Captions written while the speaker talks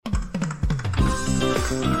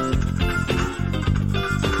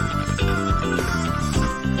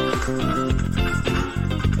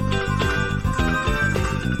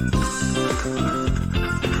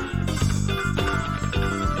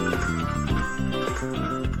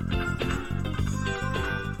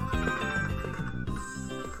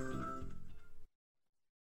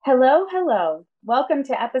Hello, hello. Welcome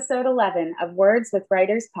to episode 11 of Words with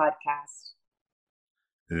Writers podcast.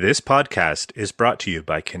 This podcast is brought to you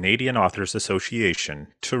by Canadian Authors Association,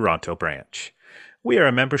 Toronto Branch. We are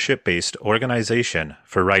a membership-based organization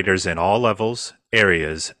for writers in all levels,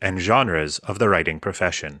 areas, and genres of the writing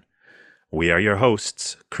profession. We are your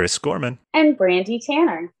hosts, Chris Gorman and Brandy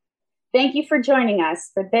Tanner. Thank you for joining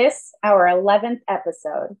us for this, our 11th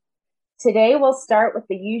episode. Today, we'll start with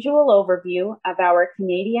the usual overview of our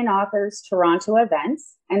Canadian Authors Toronto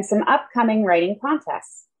events and some upcoming writing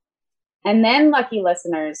contests. And then, lucky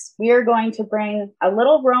listeners, we are going to bring a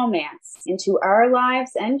little romance into our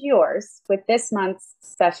lives and yours with this month's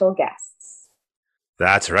special guests.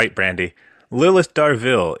 That's right, Brandy. Lilith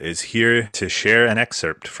Darville is here to share an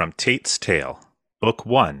excerpt from Tate's Tale, Book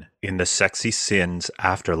 1 in the Sexy Sins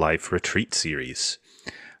Afterlife Retreat series,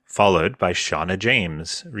 followed by Shauna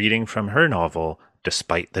James reading from her novel,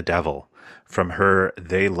 Despite the Devil, from her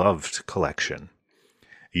They Loved collection.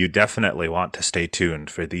 You definitely want to stay tuned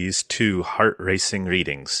for these two heart-racing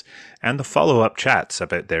readings and the follow-up chats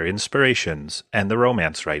about their inspirations and the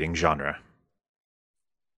romance writing genre.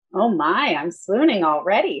 Oh my, I'm swooning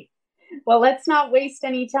already. Well, let's not waste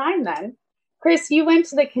any time then. Chris, you went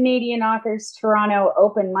to the Canadian Authors Toronto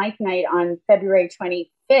Open Mic Night on February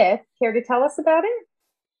 25th. Care to tell us about it?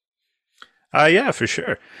 Yeah, for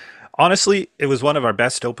sure. Honestly, it was one of our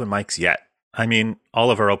best open mics yet. I mean,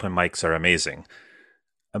 all of our open mics are amazing.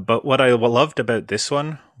 But what I loved about this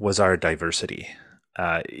one was our diversity.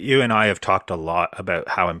 You and I have talked a lot about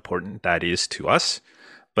how important that is to us,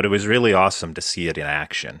 but it was really awesome to see it in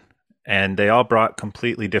action. And they all brought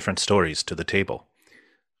completely different stories to the table.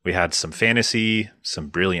 We had some fantasy, some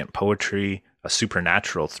brilliant poetry, a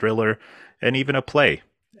supernatural thriller, and even a play.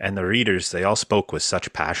 And the readers, they all spoke with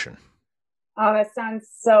such passion. Oh, that sounds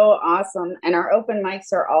so awesome. And our open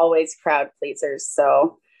mics are always crowd pleasers,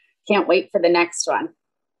 so can't wait for the next one.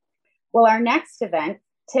 Well, our next event,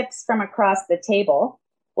 Tips from Across the Table,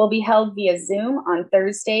 will be held via Zoom on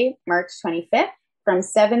Thursday, March 25th from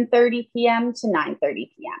 7:30 p.m. to 9:30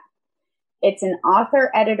 p.m. It's an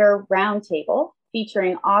author-editor roundtable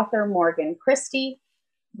featuring author Morgan Christie,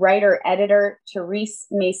 writer-editor Therese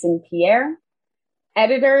Mason-Pierre,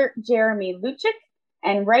 editor Jeremy Luchik,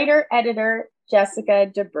 and writer-editor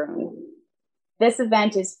Jessica DeBrune. This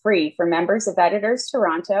event is free for members of Editors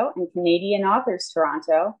Toronto and Canadian Authors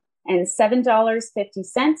Toronto, and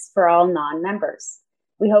 $7.50 for all non-members.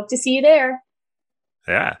 We hope to see you there.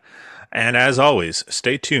 Yeah. And as always,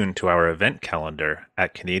 stay tuned to our event calendar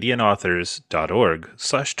at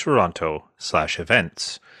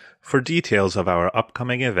canadianauthors.org/Toronto/events for details of our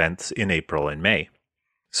upcoming events in April and May.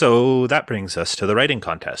 So that brings us to the writing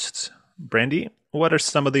contests. Brandy, what are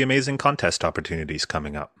some of the amazing contest opportunities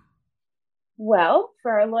coming up? Well,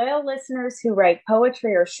 for our loyal listeners who write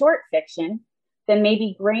poetry or short fiction, then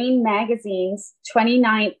maybe Grain Magazine's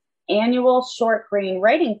 29th annual Short Grain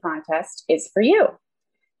Writing Contest is for you.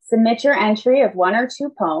 Submit your entry of one or two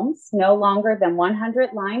poems, no longer than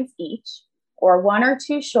 100 lines each, or one or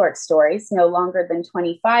two short stories, no longer than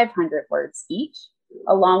 2,500 words each,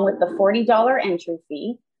 along with the $40 entry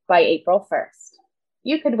fee by April 1st.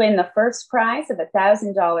 You could win the first prize of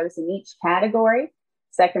 $1,000 in each category,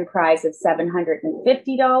 second prize of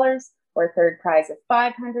 $750, or third prize of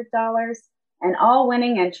 $500, and all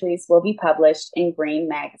winning entries will be published in Grain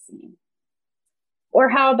Magazine. Or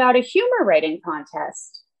how about a humor writing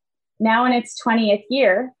contest? Now in its 20th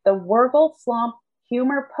year, the Wurgle Flomp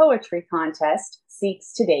Humor Poetry Contest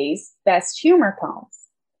seeks today's best humor poems.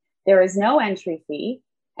 There is no entry fee,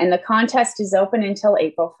 and the contest is open until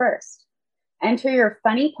April 1st. Enter your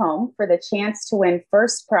funny poem for the chance to win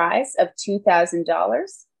first prize of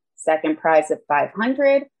 $2,000, second prize of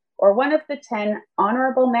 $500, or one of the 10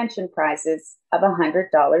 honorable mention prizes of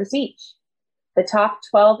 $100 each. The top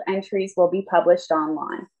 12 entries will be published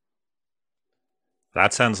online.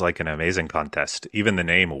 That sounds like an amazing contest. Even the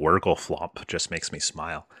name Wurgle Flomp just makes me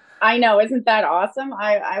smile. I know, isn't that awesome?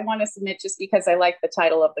 I want to submit just because I like the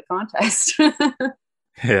title of the contest.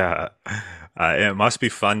 Yeah, it must be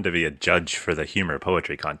fun to be a judge for the humor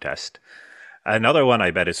poetry contest. Another one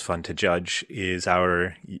I bet is fun to judge is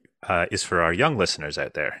for our young listeners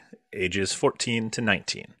out there, ages 14 to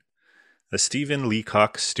 19. The Stephen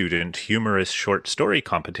Leacock Student Humorous Short Story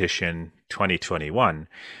Competition 2021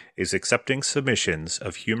 is accepting submissions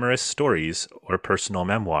of humorous stories or personal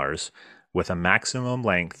memoirs with a maximum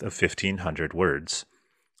length of 1,500 words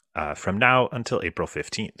from now until April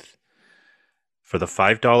 15th. For the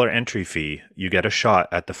 $5 entry fee, you get a shot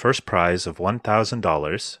at the first prize of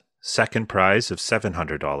 $1,000, second prize of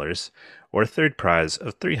 $700, or third prize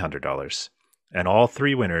of $300. and all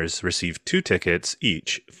 3 winners receive 2 tickets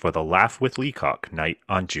each for the Laugh with Leacock night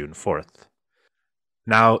on June 4th.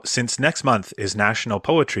 Now, since next month is National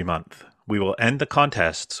Poetry Month, we will end the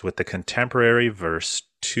contests with the Contemporary Verse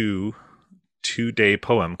 2 2-day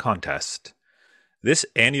poem contest. This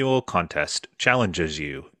annual contest challenges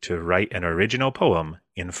you to write an original poem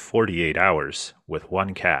in 48 hours with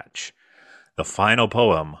one catch. The final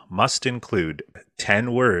poem must include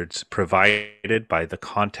 10 words provided by the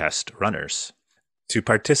contest runners. To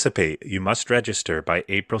participate, you must register by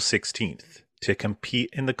April 16th to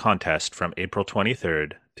compete in the contest from April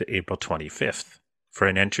 23rd to April 25th for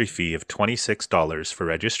an entry fee of $26 for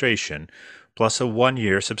registration, plus a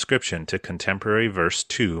 1-year subscription to Contemporary Verse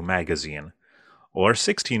 2 magazine, or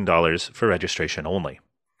 $16 for registration only.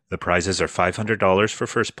 The prizes are $500 for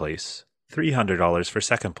first place, $300 for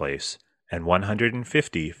second place, and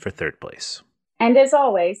 $150 for third place. And as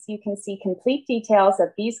always, you can see complete details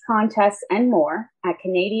of these contests and more at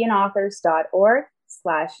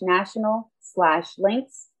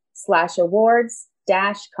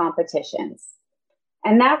canadianauthors.org/national/links/awards-competitions.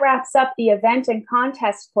 And that wraps up the event and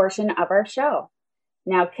contest portion of our show.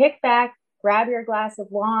 Now kick back, grab your glass of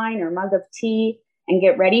wine or mug of tea, and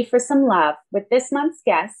get ready for some love with this month's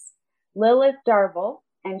guests, Lilith Darville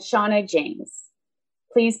and Shauna James.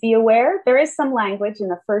 Please be aware there is some language in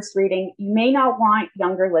the first reading you may not want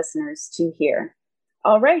younger listeners to hear.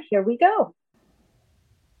 All right, here we go.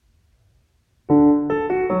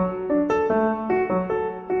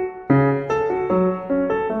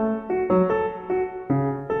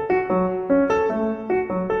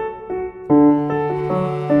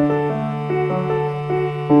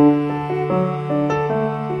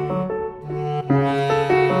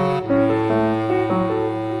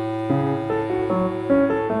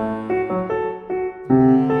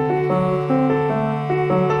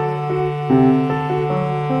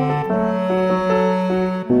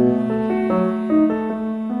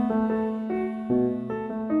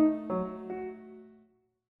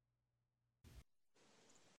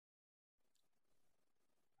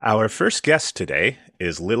 Our first guest today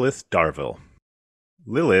is Lilith Darville.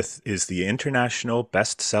 Lilith is the international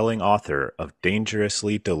best-selling author of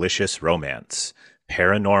Dangerously Delicious Romance,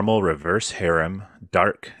 Paranormal Reverse Harem,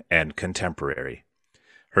 Dark, and Contemporary.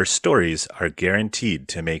 Her stories are guaranteed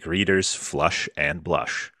to make readers flush and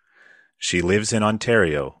blush. She lives in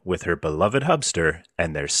Ontario with her beloved hubster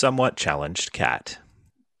and their somewhat challenged cat.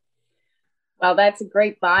 Well, that's a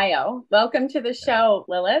great bio. Welcome to the show,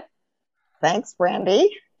 Lilith. Thanks, Brandy.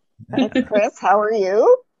 Thanks, Chris. How are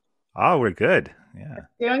you? Oh, we're good. Yeah.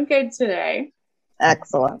 Doing good today.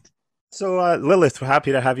 Excellent. So, Lilith, we're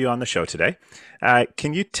happy to have you on the show today.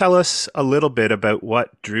 Can you tell us a little bit about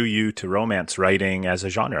what drew you to romance writing as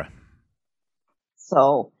a genre?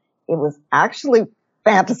 So it was actually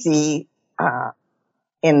fantasy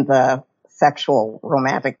in the sexual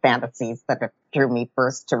romantic fantasies that drew me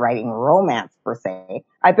first to writing romance, per se.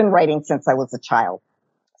 I've been writing since I was a child.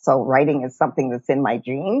 So writing is something that's in my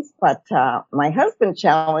genes, but my husband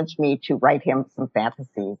challenged me to write him some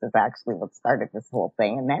fantasies is actually what started this whole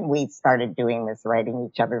thing. And then we started doing this, writing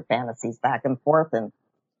each other fantasies back and forth. And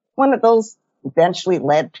one of those eventually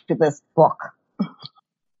led to this book.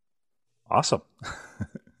 Awesome.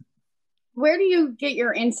 Where do you get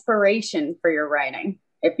your inspiration for your writing?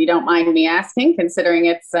 If you don't mind me asking, considering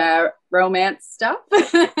it's romance stuff.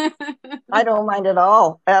 I don't mind at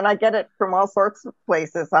all. And I get it from all sorts of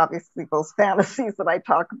places. Obviously, those fantasies that I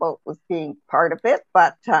talk about was being part of it.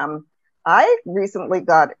 But I recently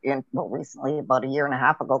about a year and a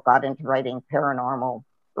half ago, got into writing paranormal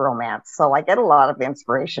romance. So I get a lot of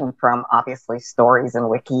inspiration from, obviously, stories and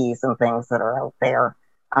wikis and things that are out there.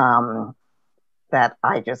 That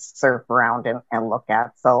I just surf around and look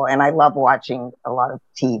at. So, and I love watching a lot of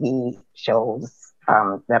TV shows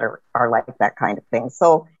that are like that kind of thing.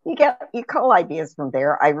 So you cull ideas from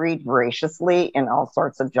there. I read voraciously in all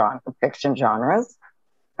sorts of fiction genres.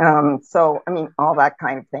 So, I mean, all that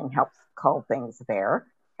kind of thing helps cull things there.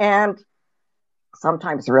 And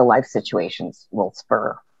sometimes real life situations will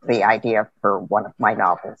spur the idea for one of my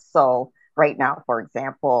novels. So right now, for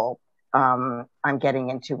example, I'm getting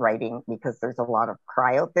into writing because there's a lot of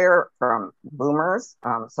cry out there from boomers.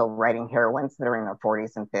 So writing heroines that are in their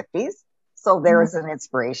 40s and 50s. So there's an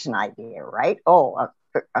inspiration idea, right? Oh,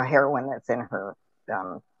 a heroine that's in her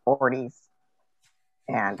 40s.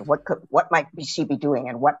 And what might she be doing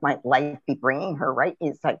and what might life be bringing her, right?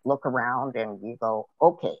 You like look around and you go,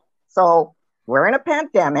 okay, so we're in a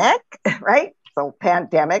pandemic, right? So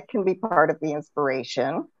pandemic can be part of the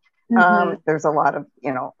inspiration. There's a lot of,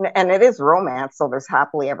 and it is romance, so there's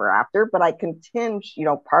happily ever after, but I can tinge,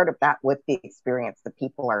 part of that with the experience that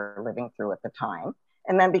people are living through at the time.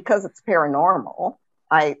 And then because it's paranormal,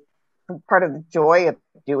 part of the joy of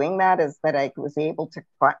doing that is that I was able to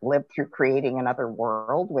live through creating another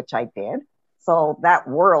world, which I did. So that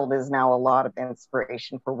world is now a lot of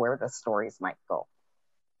inspiration for where the stories might go.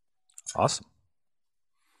 Awesome.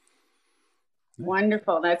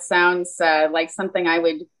 Wonderful. That sounds like something I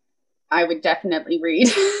would definitely read.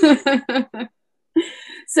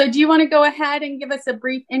 So do you want to go ahead and give us a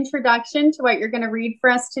brief introduction to what you're going to read for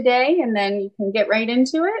us today, and then you can get right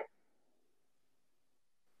into it?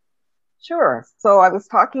 Sure. So I was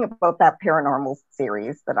talking about that paranormal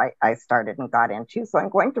series that I started and got into. So I'm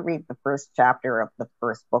going to read the first chapter of the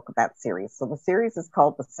first book of that series. So the series is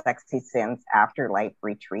called the Sexy Sins Afterlife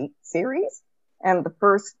Retreat series. And the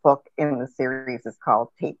first book in the series is called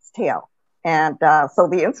Tate's Tale. And so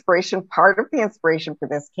part of the inspiration for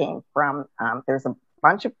this came from, there's a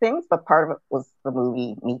bunch of things, but part of it was the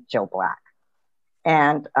movie Meet Joe Black.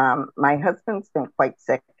 And my husband's been quite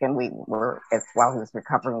sick, and while he was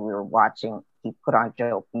recovering, we were watching. He put on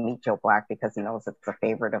Meet Joe Black because he knows it's a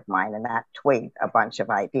favorite of mine, and that twigged a bunch of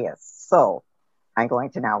ideas. So I'm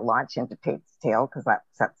going to now launch into Tate's Tale because that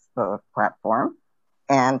sets the platform.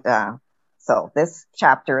 And so this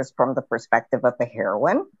chapter is from the perspective of the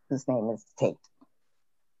heroine, whose name is Tate.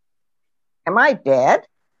 Am I dead?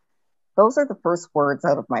 Those are the first words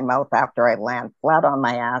out of my mouth after I land flat on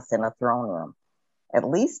my ass in a throne room. At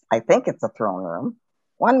least I think it's a throne room.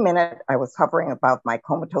 1 minute, I was hovering above my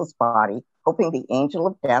comatose body, hoping the angel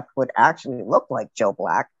of death would actually look like Joe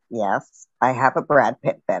Black. Yes, I have a Brad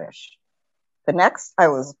Pitt fetish. The next, I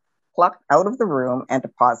was plucked out of the room and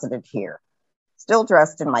deposited here, still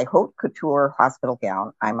dressed in my haute couture hospital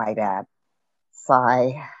gown, I might add.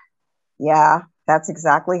 Sigh. Yeah, that's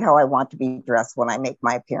exactly how I want to be dressed when I make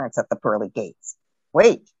my appearance at the pearly gates.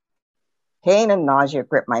 Wait. Pain and nausea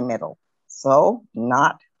grip my middle. So,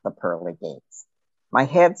 not the pearly gates. My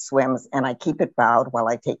head swims and I keep it bowed while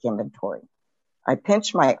I take inventory. I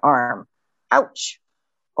pinch my arm. Ouch.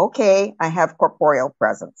 Okay, I have corporeal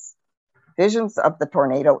presence. Visions of the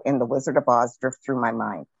tornado in The Wizard of Oz drift through my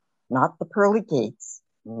mind. Not the pearly gates,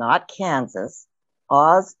 not Kansas.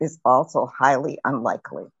 Oz is also highly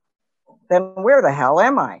unlikely. Then where the hell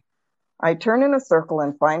am I? I turn in a circle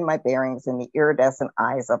and find my bearings in the iridescent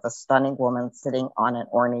eyes of a stunning woman sitting on an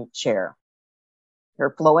ornate chair.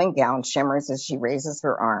 Her flowing gown shimmers as she raises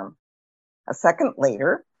her arm. A second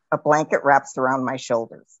later, a blanket wraps around my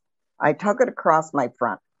shoulders. I tug it across my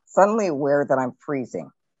front, suddenly aware that I'm freezing.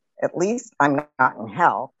 At least I'm not in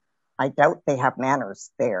hell. I doubt they have manners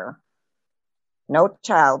there. No,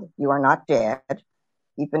 child, you are not dead.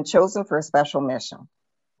 You've been chosen for a special mission.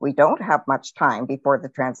 We don't have much time before the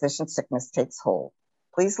transition sickness takes hold.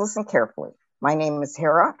 Please listen carefully. My name is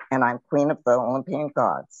Hera, and I'm Queen of the Olympian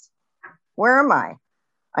Gods. Where am I?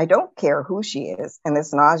 I don't care who she is, and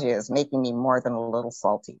this nausea is making me more than a little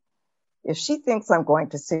salty. If she thinks I'm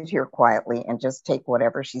going to sit here quietly and just take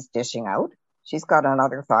whatever she's dishing out, she's got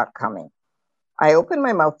another thought coming. I open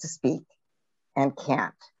my mouth to speak and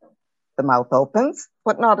can't. The mouth opens,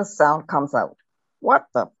 but not a sound comes out. What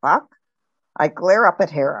the fuck? I glare up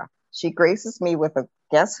at Hera. She graces me with a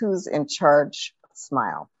guess who's in charge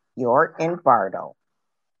smile. You're in Bardo.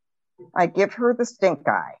 I give her the stink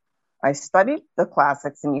eye. I studied the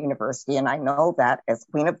classics in university, and I know that as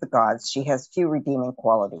Queen of the Gods, she has few redeeming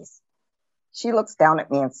qualities. She looks down at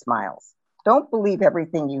me and smiles. Don't believe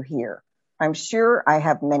everything you hear. I'm sure I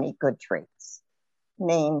have many good traits.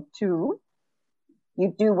 Name 2.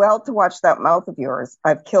 You do well to watch that mouth of yours.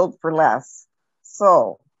 I've killed for less.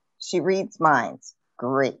 So, she reads minds.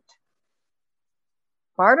 Great.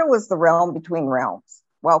 Bardo is the realm between realms.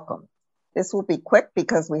 Welcome. This will be quick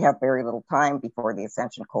because we have very little time before the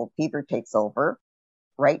Ascension Cold Fever takes over.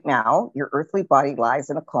 Right now, your earthly body lies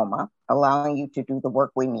in a coma, allowing you to do the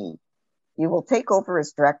work we need. You will take over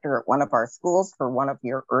as director at one of our schools for one of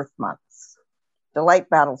your Earth months. Delight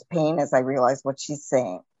battles pain as I realize what she's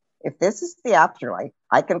saying. If this is the afterlife,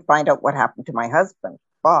 I can find out what happened to my husband,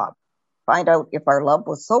 Bob. Find out if our love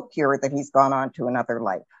was so pure that he's gone on to another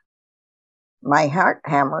life. My heart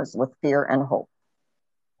hammers with fear and hope.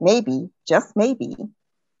 Maybe, just maybe,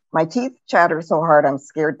 my teeth chatter so hard I'm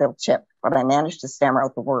scared they'll chip, but I manage to stammer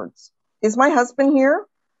out the words. Is my husband here?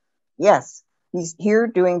 Yes, he's here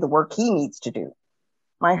doing the work he needs to do.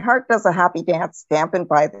 My heart does a happy dance, dampened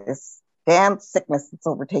by this damned sickness that's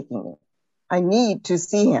overtaking me. I need to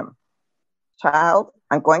see him. Child,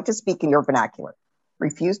 I'm going to speak in your vernacular.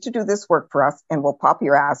 Refuse to do this work for us and we'll pop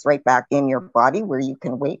your ass right back in your body where you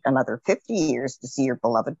can wait another 50 years to see your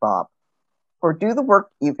beloved Bob. Or do the work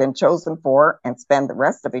you've been chosen for and spend the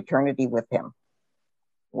rest of eternity with him.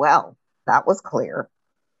 Well, that was clear.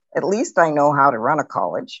 At least I know how to run a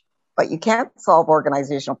college, but you can't solve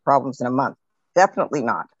organizational problems in a month. Definitely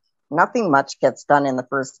not. Nothing much gets done in the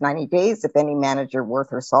first 90 days if any manager worth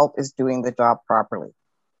her salt is doing the job properly.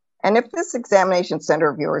 And if this examination center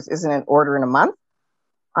of yours isn't in order in a month,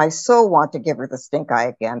 I so want to give her the stink eye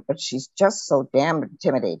again, but she's just so damn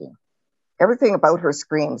intimidating. Everything about her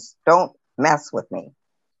screams, don't mess with me.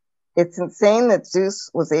 It's insane that Zeus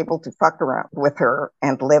was able to fuck around with her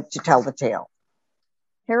and live to tell the tale.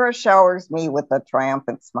 Hera showers me with a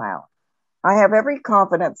triumphant smile. I have every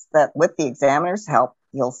confidence that with the examiner's help,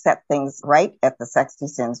 you'll set things right at the Sexty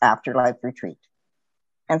Sins Afterlife Retreat.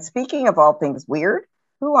 And speaking of all things weird,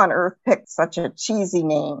 who on earth picked such a cheesy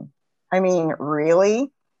name? I mean,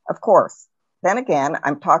 really? Of course. Then again,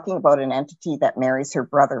 I'm talking about an entity that marries her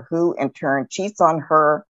brother, who in turn cheats on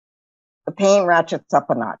her. The pain ratchets up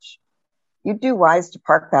a notch. You'd do wise to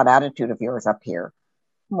park that attitude of yours up here.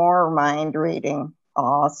 More mind reading.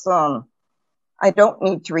 Awesome. I don't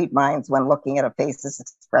need to read minds when looking at a face as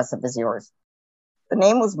expressive as yours. The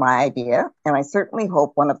name was my idea, and I certainly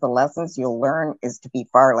hope one of the lessons you'll learn is to be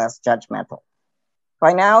far less judgmental.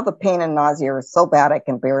 By now, the pain and nausea are so bad I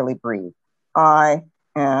can barely breathe. I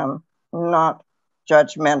am not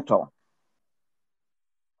judgmental.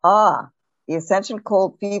 The Ascension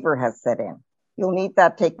cold fever has set in. You'll need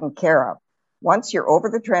that taken care of. Once you're over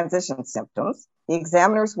the transition symptoms, the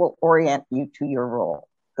examiners will orient you to your role.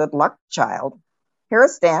 Good luck, child. Hera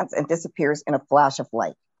stands and disappears in a flash of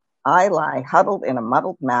light. I lie huddled in a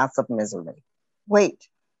muddled mass of misery. Wait,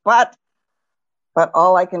 but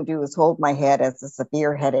all I can do is hold my head as a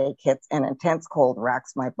severe headache hits and intense cold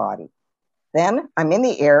racks my body. Then I'm in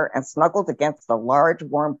the air and snuggled against a large,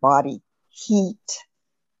 warm body. Heat.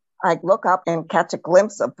 I look up and catch a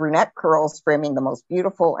glimpse of brunette curls framing the most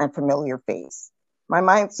beautiful and familiar face. My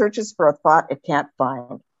mind searches for a thought it can't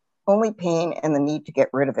find. Only pain and the need to get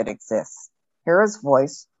rid of it exists. Hera's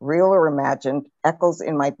voice, real or imagined, echoes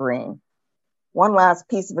in my brain. One last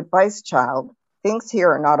piece of advice, child. Things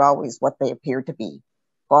here are not always what they appear to be.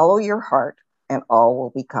 Follow your heart and all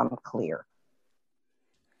will become clear.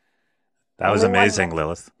 That was amazing,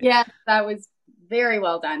 Lilith. Yeah, that was very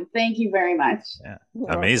well done. Thank you very much. Yeah,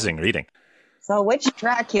 amazing reading. So which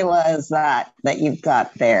Dracula is that you've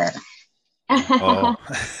got there? Oh,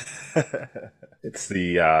 it's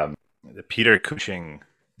the Peter Cushing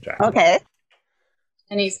Dracula. Okay.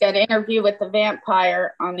 And he's got an interview with the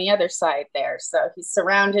vampire on the other side there. So he's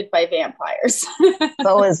surrounded by vampires.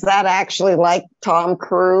 So is that actually like Tom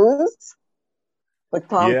Cruise? With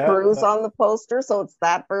Tom Cruise on the poster? So it's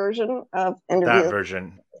that version of interview?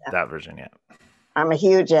 That version, yeah. I'm a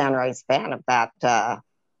huge Anne Rice fan of that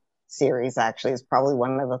series, actually. It's probably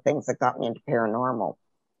one of the things that got me into paranormal.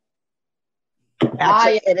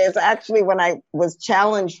 Actually, it is actually when I was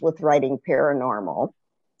challenged with writing paranormal.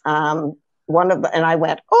 And I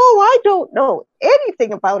went, I don't know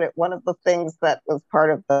anything about it. One of the things that was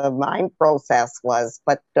part of the mind process was,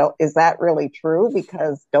 is that really true?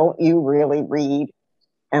 Because don't you really read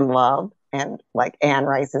and love and like Anne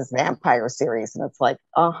Rice's vampire series? And it's like,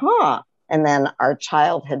 And then our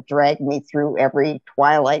child had dragged me through every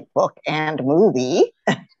Twilight book and movie.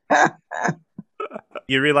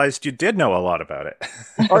 You realized you did know a lot about it.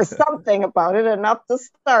 Or something about it, enough to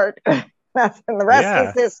start. And the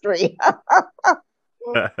rest is history.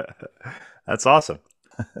 That's awesome.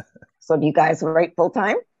 So do you guys write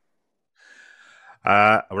full-time?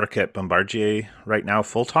 I work at Bombardier right now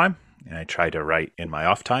full-time, and I try to write in my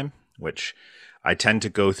off time, which I tend to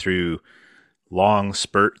go through long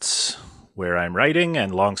spurts where I'm writing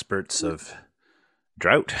and long spurts of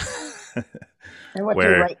drought. And what do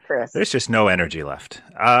you write, Chris? There's just no energy left.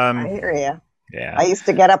 I hear you. Yeah. I used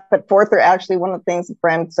to get up at 4:30. Actually, one of the things a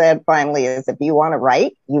friend said finally is if you want to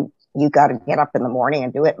write, you got to get up in the morning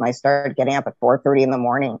and do it. And I started getting up at 4:30 in the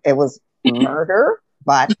morning. It was murder,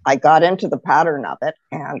 but I got into the pattern of it,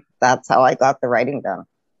 and that's how I got the writing done.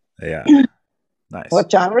 Yeah. Nice. What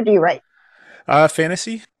genre do you write?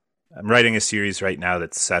 Fantasy. I'm writing a series right now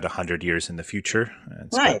that's set 100 years in the future.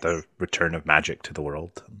 It's got the return of magic to the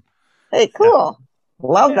world. Hey, cool. Yeah.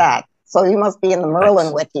 Love that. So you must be in the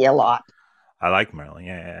Merlin wiki a lot. I like Merlin,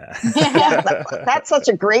 yeah. That's such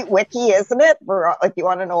a great wiki, isn't it? For if you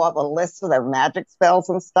want to know all the lists of their magic spells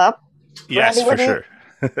and stuff. Yes, Brandy, for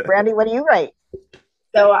sure. Brandy, what do you write?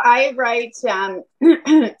 So I write some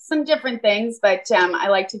different things, but I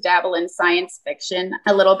like to dabble in science fiction,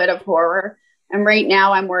 a little bit of horror. And right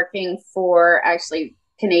now I'm working for actually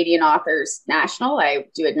Canadian Authors National. I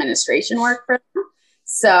do administration work for them.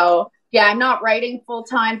 So yeah, I'm not writing full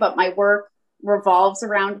time, but my work revolves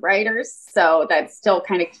around writers. So that still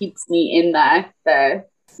kind of keeps me in the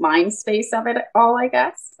mind space of it all, I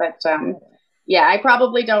guess. But yeah, I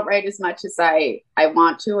probably don't write as much as I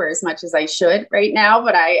want to, or as much as I should right now,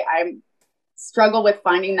 but I struggle with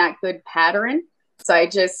finding that good pattern. So I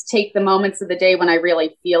just take the moments of the day when I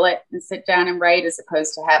really feel it and sit down and write, as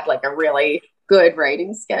opposed to have like a really good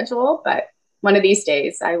writing schedule. But one of these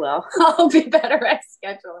days I will. I'll be better at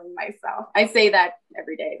scheduling myself. I say that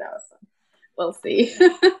every day though, so we'll see.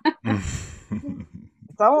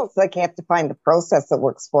 It's almost like you have to find the process that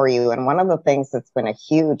works for you. And one of the things that's been a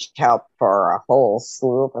huge help for a whole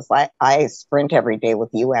slew of us, I sprint every day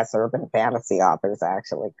with US urban fantasy authors,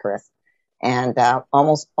 actually, Chris. And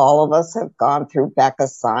almost all of us have gone through Becca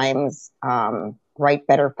Syme's Write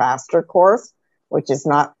Better Faster course, which is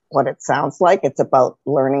not what it sounds like. It's about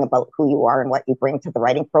learning about who you are and what you bring to the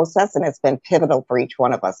writing process. And it's been pivotal for each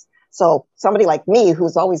one of us. So somebody like me,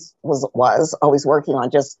 who's always was always working on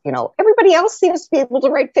just, everybody else seems to be able to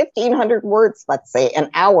write 1,500 words, let's say an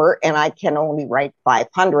hour, and I can only write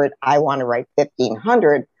 500. I want to write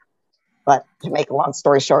 1,500. But to make a long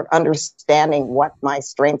story short, understanding what my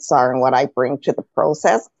strengths are and what I bring to the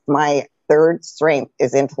process, my third strength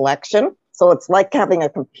is intellection. So it's like having a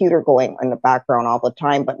computer going in the background all the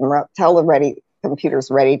time, but until the computer's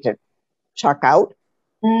ready to chuck out.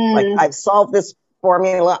 Like, I've solved this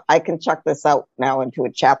formula, I can chuck this out now into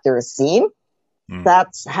a chapter, a scene.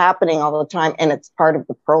 That's happening all the time, and it's part of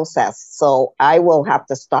the process. So I will have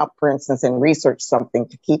to stop, for instance, and research something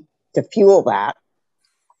to fuel that.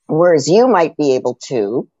 Whereas you might be able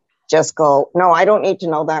to just go, no, I don't need to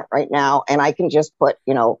know that right now. And I can just put,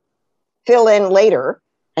 fill in later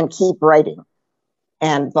and keep writing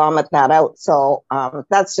and vomit that out. So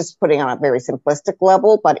that's just putting on a very simplistic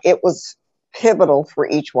level, but it was pivotal for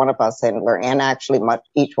each one of us in learning. And actually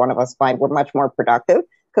each one of us find we're much more productive,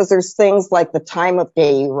 because there's things like the time of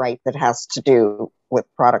day you write that has to do with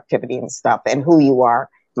productivity and stuff and who you are.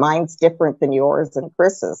 Mine's different than yours and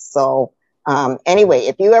Chris's. So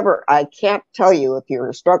anyway, I can't tell you if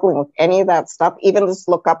you're struggling with any of that stuff, even just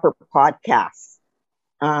look up her podcasts.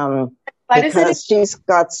 Because she's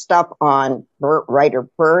got stuff on writer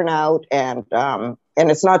burnout and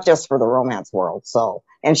it's not just for the romance world. So,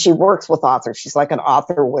 and she works with authors. She's like an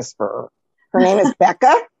author whisperer. Her name is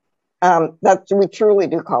Becca. We truly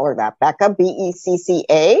do call her that. Becca,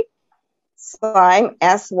 Becca, Syme,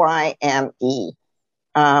 Syme.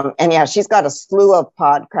 And yeah, she's got a slew of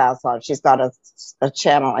podcasts on. She's got a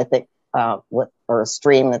channel, I think, or a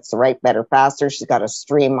stream that's Write Better Faster. She's got a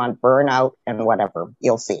stream on burnout and whatever.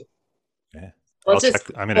 You'll see. Yeah,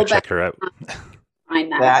 I'm going to check her out.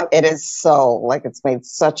 Yeah, it is so, like, it's made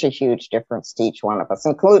such a huge difference to each one of us,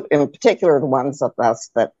 in particular the ones of us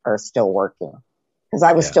that are still working. Because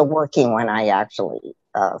I was still working when I actually,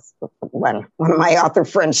 when one of my author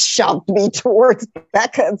friends shoved me towards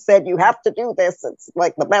Becca and said, you have to do this. It's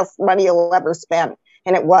like the best money you'll ever spend.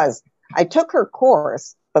 And it was. I took her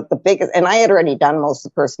course, but and I had already done most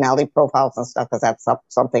of the personality profiles and stuff, because that's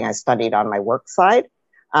something I studied on my work side.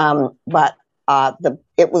 But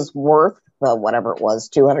it was worth whatever it was,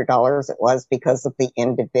 $200 it was, because of the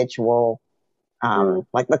individual.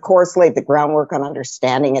 Like the course laid the groundwork on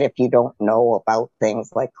understanding it if you don't know about things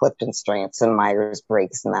like Clifton Strengths and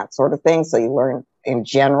Myers-Briggs and that sort of thing. So you learn in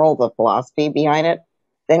general the philosophy behind it.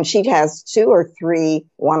 Then she has 2 or 3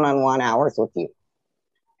 one-on-one hours with you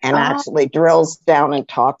and actually drills down and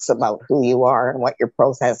talks about who you are and what your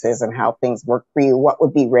process is and how things work for you. What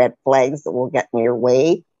would be red flags that will get in your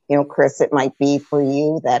way? Chris, it might be for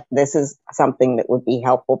you that this is something that would be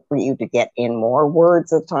helpful for you to get in more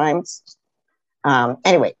words at times.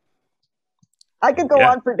 Anyway, I could go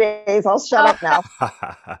on for days. I'll shut up now.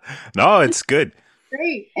 No, it's good.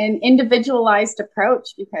 Great. An individualized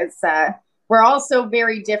approach, because we're all so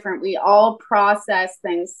very different. We all process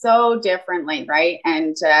things so differently, right?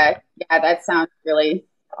 And that sounds really,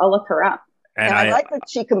 I'll look her up. And I like that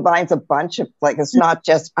she combines a bunch of, like, it's not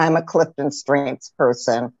just I'm a Clifton Strengths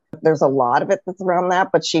person. There's a lot of it that's around that,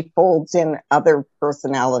 but she folds in other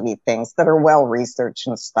personality things that are well researched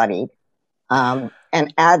and studied. And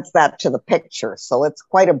adds that to the picture. So it's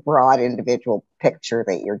quite a broad individual picture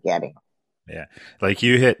that you're getting. Yeah. Like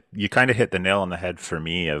you kind of hit the nail on the head for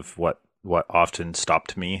me of what often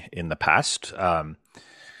stopped me in the past.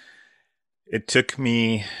 It took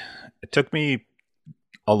me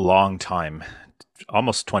a long time,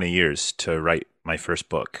 almost 20 years, to write my first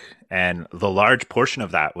book. And the large portion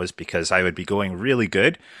of that was because I would be going really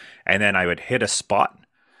good, and then I would hit a spot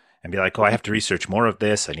and be like, oh, I have to research more of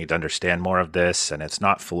this. I need to understand more of this. And it's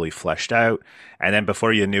not fully fleshed out. And then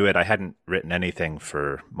before you knew it, I hadn't written anything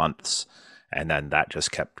for months. And then that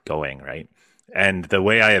just kept going, right? And the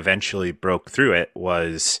way I eventually broke through it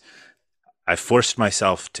was I forced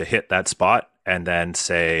myself to hit that spot and then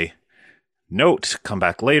say, note, come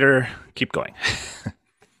back later, keep going.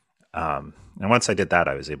 And once I did that,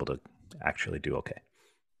 I was able to actually do okay.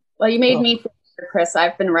 Well, you made me feel better, Chris.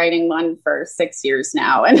 I've been writing one for 6 years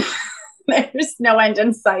now, and there's no end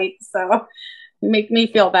in sight. So you make me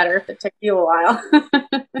feel better if it took you a while.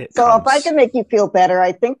 So if I can make you feel better,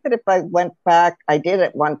 I think that if I went back, I did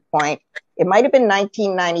at one point, it might have been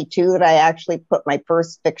 1992 that I actually put my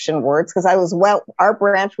first fiction words, because our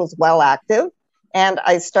branch was well active. And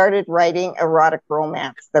I started writing erotic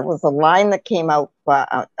romance. There was a line that came out,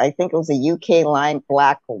 I think it was a UK line,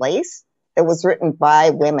 Black Lace. It was written by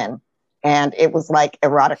women, and it was like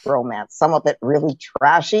erotic romance. Some of it really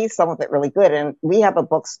trashy, some of it really good. And we have a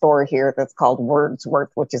bookstore here that's called Wordsworth,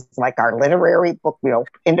 which is like our literary book,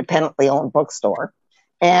 independently owned bookstore.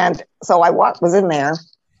 And so I was in there,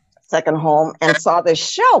 second home, and saw this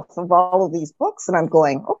shelf of all of these books. And I'm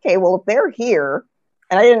going, okay, well, if they're here,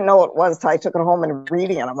 and I didn't know what it was until I took it home and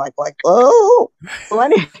reading it. I'm like, oh,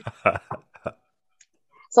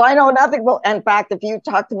 so I know nothing about, in fact, if you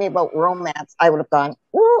talked to me about romance, I would have gone,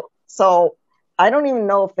 ooh. So I don't even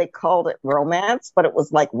know if they called it romance, but it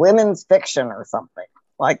was like women's fiction or something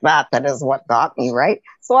like that. That is what got me, right?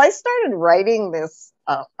 So I started writing this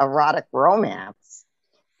erotic romance.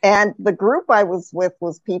 And the group I was with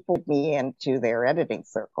was people me into their editing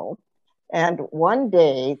circle. And one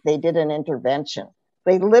day they did an intervention.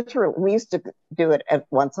 We used to do it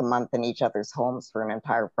once a month in each other's homes for an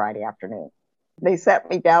entire Friday afternoon. They sat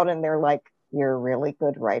me down and they're like, you're a really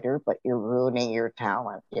good writer, but you're ruining your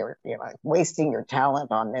talent. You're wasting your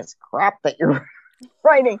talent on this crap that you're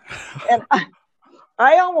writing. And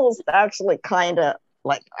I almost actually kind of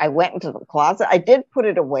like, I went into the closet. I did put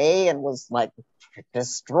it away and was like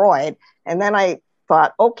destroyed. And then I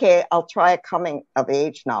thought, okay, I'll try a coming of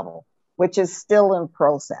age novel, which is still in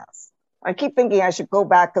process. I keep thinking I should go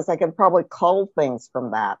back because I can probably cull things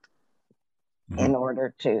from that in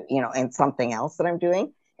order to, in something else that I'm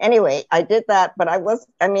doing. Anyway, I did that, but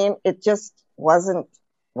it just wasn't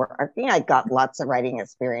working. I got lots of writing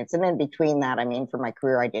experience. And in between that, for my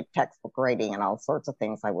career, I did textbook writing and all sorts of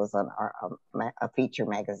things. I was a feature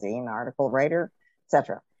magazine article writer,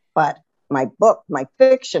 etc. But my book, my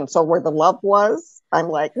fiction, so Where the Love Was, I'm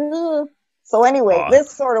like, ugh. So anyway,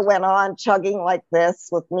 this sort of went on chugging like this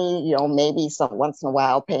with me, maybe once in a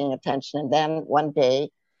while paying attention. And then one day,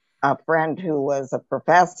 a friend who was a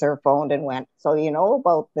professor phoned and went, so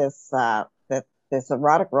about this this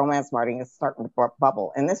erotic romance marketing is starting to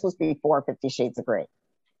bubble. And this was before 50 Shades of Grey.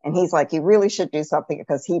 And he's like, you really should do something,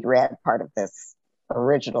 because he'd read part of this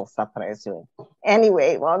original stuff that I was doing.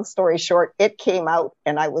 Anyway, long story short, it came out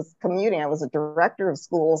and I was commuting. I was a director of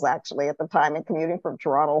schools actually at the time, and commuting from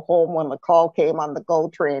Toronto home when the call came on the GO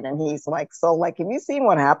train. And he's like, so like, have you seen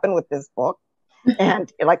what happened with this book?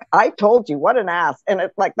 And like, I told you, what an ass. And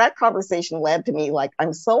it, like, that conversation led to me, like,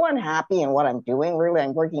 I'm so unhappy in what I'm doing. Really,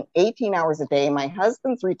 I'm working 18 hours a day. My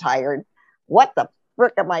husband's retired. What the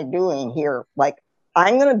frick am I doing here? Like,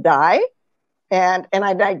 I'm going to die. And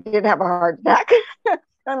I did have a heart attack.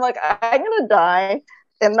 I'm like, I'm going to die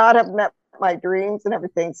and not have met my dreams and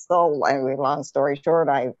everything. So anyway, long story short,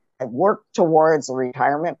 I worked towards a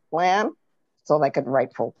retirement plan so I could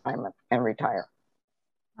write full time and retire.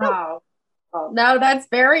 Oh, no, that's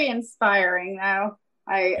very inspiring now.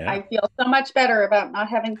 I feel so much better about not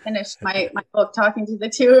having finished my book talking to the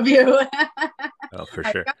two of you. Oh, for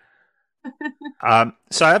sure.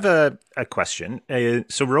 So I have a question.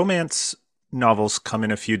 So romance novels come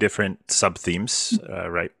in a few different sub-themes,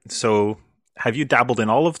 right? So have you dabbled in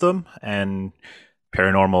all of them? And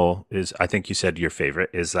paranormal is, I think you said, your favorite.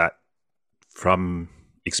 Is that from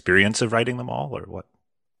experience of writing them all, or what?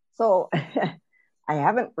 So I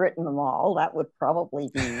haven't written them all. That would probably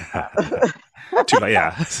be too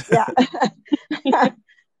bad. Yeah. Yeah.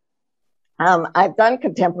 I've done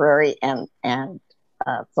contemporary and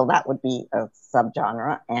so that would be a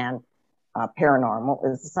subgenre, and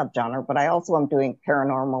paranormal is a subgenre, but I also am doing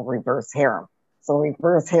paranormal reverse harem. So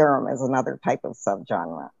reverse harem is another type of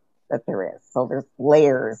subgenre that there is. So there's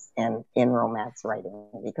layers in romance writing,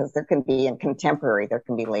 because there can be in contemporary, there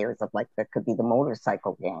can be layers of, like, there could be the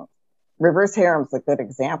motorcycle gang. Reverse harem is a good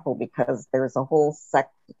example because there's a whole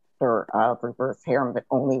sector of reverse harem that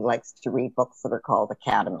only likes to read books that are called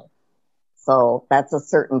academy. So that's a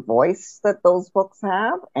certain voice that those books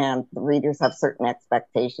have, and the readers have certain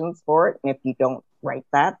expectations for it. And if you don't write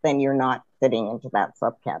that, then you're not fitting into that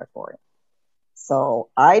subcategory. So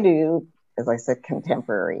I do, as I said,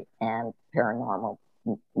 contemporary and paranormal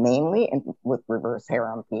mainly, and with reverse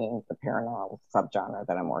harem being the paranormal subgenre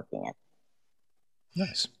that I'm working in.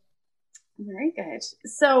 Nice. Very good.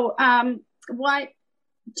 So, what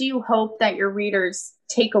do you hope that your readers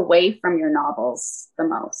take away from your novels the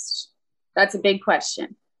most? That's a big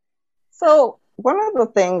question. So, one of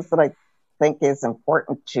the things that I think is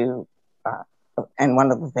important to, and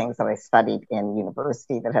one of the things that I studied in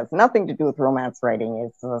university that has nothing to do with romance writing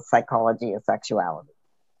is the psychology of sexuality.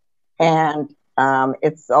 And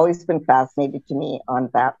it's always been fascinating to me on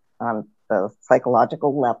the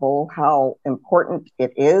psychological level, how important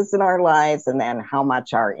it is in our lives, and then how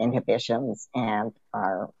much our inhibitions and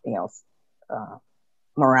our,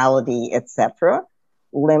 morality, etc.,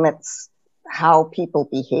 limits how people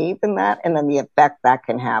behave in that, and then the effect that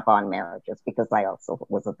can have on marriages. Because I also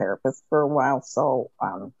was a therapist for a while, so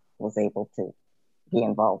was able to be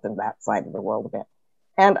involved in that side of the world a bit.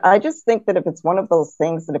 And I just think that if it's one of those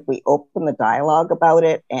things that if we open the dialogue about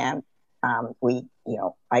it, and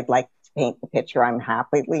I'd like to paint the picture. I'm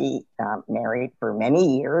happily married for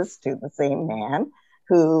many years to the same man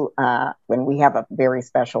who, when we have a very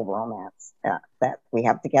special romance that we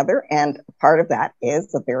have together. And part of that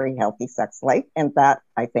is a very healthy sex life. And that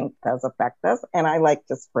I think does affect us. And I like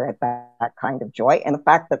to spread that kind of joy. And the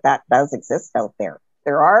fact that that does exist out there.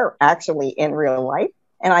 There are actually in real life,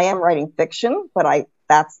 and I am writing fiction, but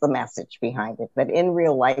that's the message behind it, that in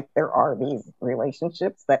real life, there are these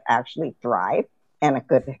relationships that actually thrive. And a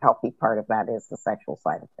good, healthy part of that is the sexual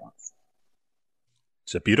side of things.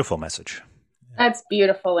 It's a beautiful message. That's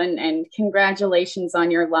beautiful. And congratulations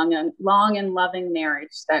on your long and loving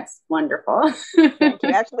marriage. That's wonderful. Thank you.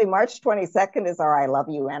 Actually, March 22nd is our I Love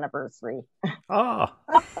You anniversary. Oh,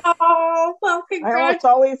 well, I almost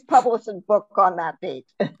always publish a book on that date.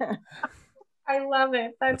 I love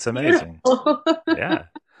it. That's amazing. Yeah.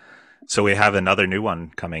 So we have another new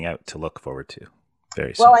one coming out to look forward to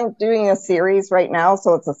very soon. Well, I'm doing a series right now.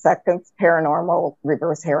 So it's a second paranormal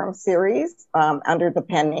reverse harem series under the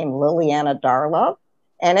pen name Liliana Darlove.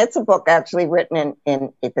 And it's a book actually written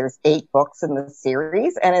there's 8 books in the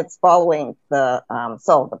series. And it's following the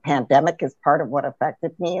pandemic is part of what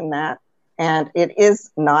affected me in that. And it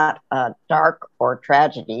is not dark or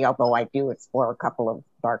tragedy, although I do explore a couple of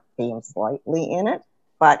dark themes slightly in it.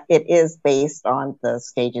 But it is based on the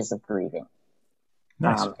stages of grieving.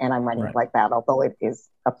 Nice. And I'm writing like that, although it is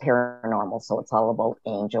a paranormal, so it's all about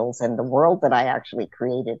angels. And the world that I actually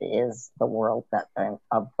created is the world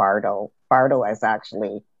of Bardo. Bardo is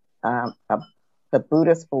actually, the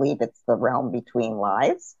Buddhists believe it's the realm between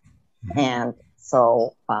lives. Mm-hmm. And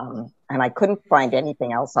so, and I couldn't find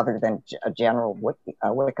anything else other than a general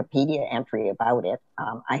Wikipedia entry about it.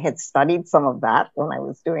 I had studied some of that when I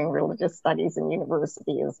was doing religious studies in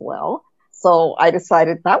university as well. So I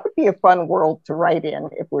decided that would be a fun world to write in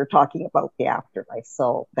if we're talking about the afterlife.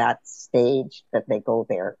 So that stage that they go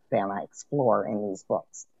there, then I explore in these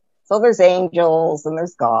books. So there's angels and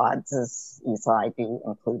there's gods, so I do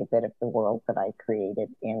include a bit of the world that I created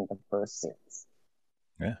in the first series.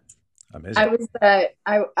 Yeah, amazing.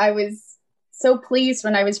 I was so pleased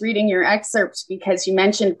when I was reading your excerpt because you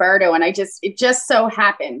mentioned Bardo, and it just so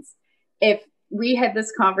happens if we had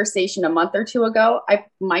this conversation a month or two ago, I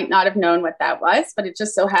might not have known what that was, but it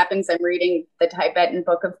just so happens I'm reading the Tibetan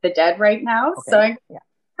Book of the Dead right now. Okay. So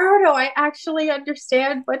Bardo, I actually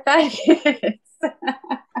understand what that is.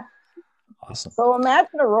 Awesome. So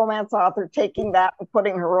imagine a romance author taking that and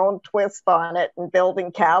putting her own twist on it and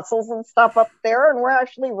building castles and stuff up there. And we're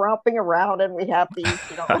actually romping around and we have these,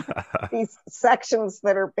 these sections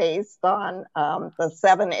that are based on the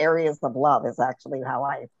 7 areas of love is actually how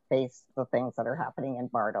I base the things that are happening in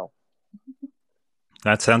Bardo.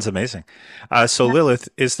 That sounds amazing. So Lilith,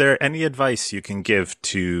 is there any advice you can give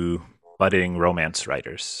to budding romance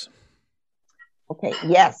writers? Okay,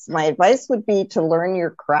 yes. My advice would be to learn your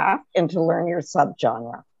craft and to learn your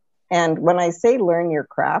subgenre. And when I say learn your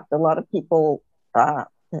craft, a lot of people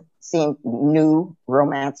seeing new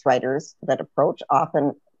romance writers that approach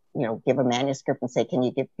often, give a manuscript and say, can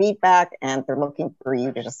you give feedback? And they're looking for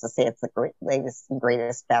you to just to say it's the latest,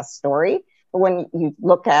 greatest, best story. But when you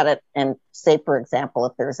look at it and say, for example,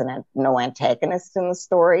 if there's no antagonist in the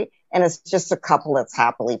story, and it's just a couple that's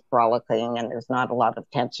happily frolicking and there's not a lot of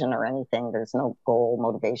tension or anything, there's no goal,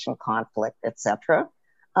 motivation, conflict, etc.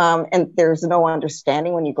 And there's no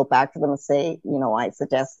understanding when you go back to them and say, I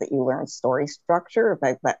suggest that you learn story structure.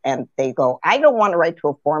 And they go, I don't want to write to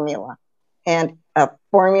a formula. And a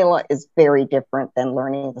formula is very different than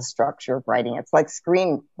learning the structure of writing. It's like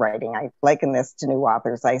screenwriting. I liken this to new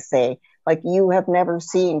authors. I say, Like, you have never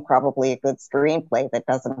seen probably a good screenplay that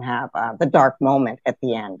doesn't have the dark moment at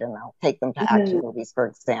the end. And I'll take them to action movies, for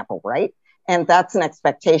example, right? And that's an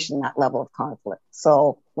expectation, that level of conflict.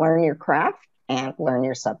 So learn your craft and learn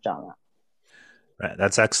your subgenre. Right.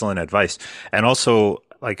 That's excellent advice. And also,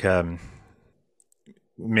 like,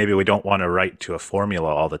 maybe we don't want to write to a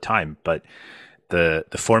formula all the time, but the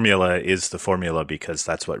formula is the formula because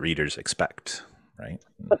that's what readers expect, right?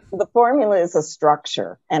 But the formula is a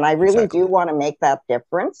structure. And I really do want to make that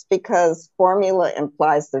difference, because formula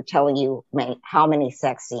implies they're telling you how many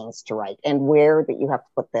sex scenes to write and where that you have to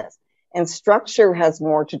put this. And structure has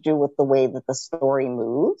more to do with the way that the story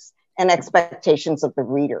moves and expectations of the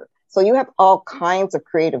reader. So you have all kinds of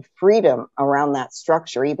creative freedom around that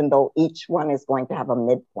structure, even though each one is going to have a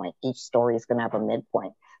midpoint. Each story is going to have a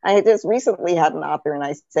midpoint. I just recently had an author and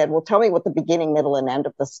I said, well, tell me what the beginning, middle, and end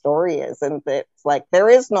of the story is. And it's like, there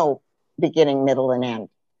is no beginning, middle, and end.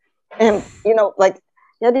 And, like,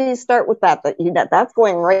 how do you start with that? That's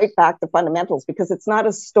going right back to fundamentals, because it's not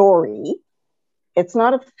a story. It's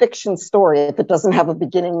not a fiction story if it doesn't have a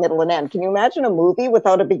beginning, middle, and end. Can you imagine a movie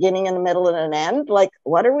without a beginning and a middle and an end? Like,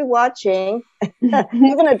 what are we watching?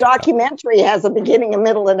 Even a documentary has a beginning, a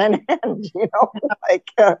middle, and an end,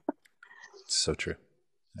 So true.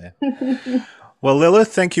 Yeah. Well,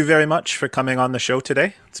 Lilith, thank you very much for coming on the show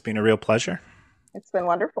today. It's been a real pleasure. It's been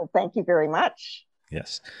wonderful. Thank you very much.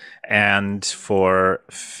 Yes. And for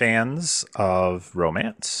fans of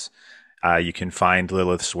romance, you can find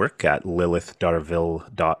Lilith's work at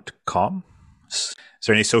lilithdarville.com. Is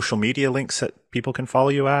there any social media links that people can follow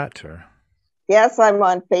you at? Or? Yes, I'm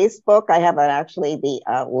on Facebook. I have the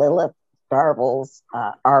Lilith Darville's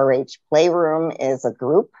RH Playroom is a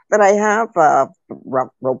group that I have, a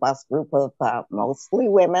robust group of mostly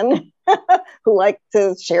women who like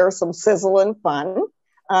to share some sizzle and fun.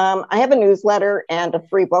 I have a newsletter and a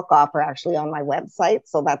free book offer actually on my website,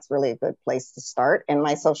 so that's really a good place to start. And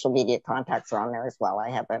my social media contacts are on there as well.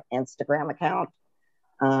 I have an Instagram account,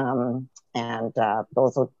 and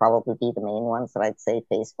those would probably be the main ones that I'd say,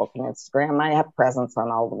 Facebook and Instagram. I have presence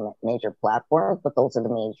on all the major platforms, but those are the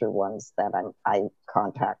major ones that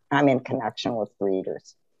I'm in connection with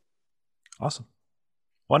readers. Awesome.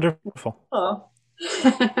 Wonderful. Oh.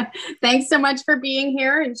 Thanks so much for being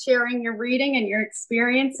here and sharing your reading and your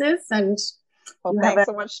experiences. And thanks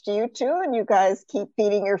so much to you too. And you guys keep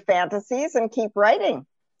feeding your fantasies and keep writing.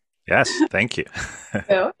 Yes, thank you.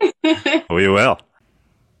 We will.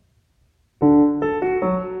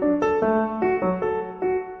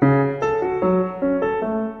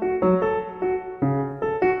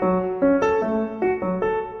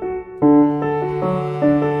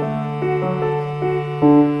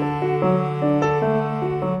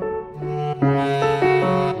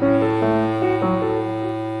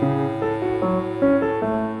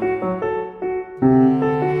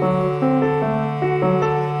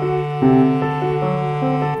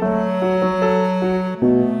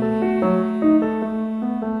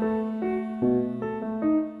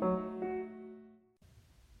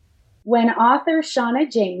 When author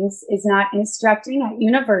Shauna James is not instructing at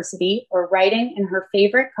university or writing in her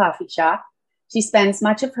favorite coffee shop, she spends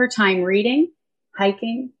much of her time reading,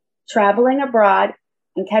 hiking, traveling abroad,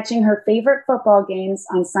 and catching her favorite football games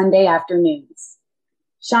on Sunday afternoons.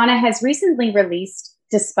 Shauna has recently released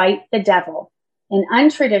Despite the Devil, an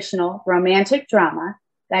untraditional romantic drama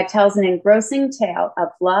that tells an engrossing tale of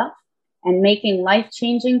love and making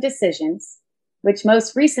life-changing decisions, which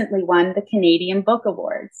most recently won the Canadian Book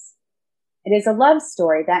Awards. It is a love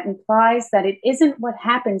story that implies that it isn't what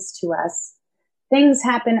happens to us. Things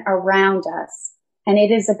happen around us, and it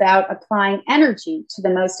is about applying energy to the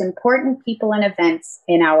most important people and events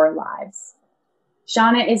in our lives.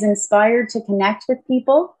 Shauna is inspired to connect with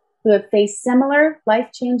people who have faced similar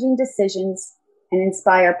life-changing decisions and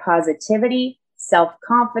inspire positivity,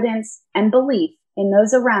 self-confidence, and belief in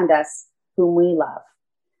those around us whom we love.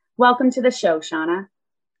 Welcome to the show, Shauna.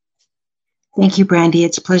 Thank you, Brandy.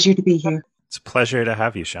 It's a pleasure to be here. It's a pleasure to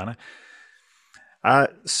have you, Shauna.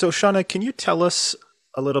 So, Shauna, can you tell us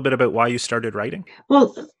a little bit about why you started writing?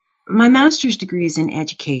 Well, my master's degree is in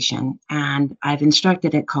education, and I've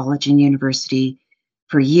instructed at college and university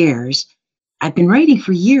for years. I've been writing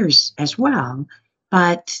for years as well,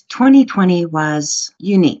 but 2020 was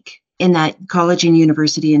unique in that college and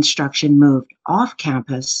university instruction moved off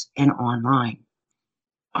campus and online.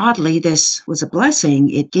 Oddly, this was a blessing.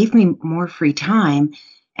 It gave me more free time,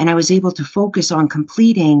 and I was able to focus on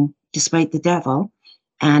completing Despite the Devil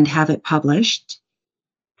and have it published.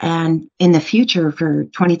 And in the future for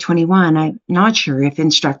 2021, I'm not sure if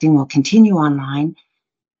instructing will continue online,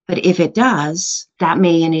 But if it does, that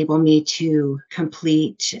may enable me to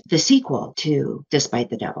complete the sequel to Despite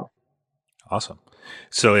the Devil. Awesome.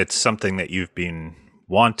 So it's something that you've been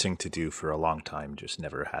wanting to do for a long time, just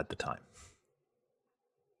never had the time.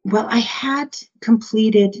 Well, I had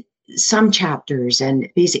completed some chapters, and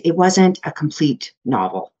basically it wasn't a complete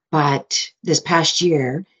novel. But this past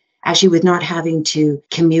year, actually with not having to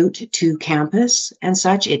commute to campus and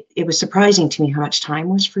such, it was surprising to me how much time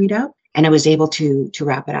was freed up. And I was able to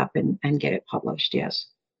wrap it up and get it published, yes.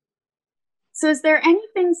 So is there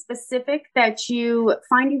anything specific that you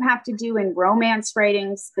find you have to do in romance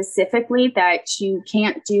writing specifically that you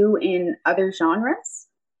can't do in other genres?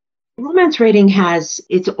 Romance writing has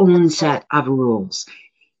its own set of rules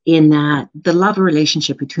in that the love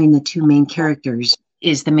relationship between the two main characters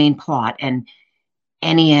is the main plot, and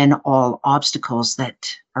any and all obstacles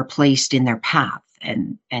that are placed in their path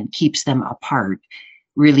and keeps them apart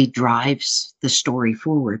really drives the story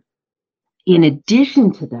forward. In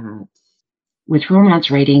addition to that, with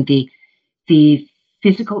romance writing, the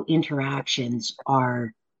physical interactions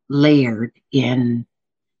are layered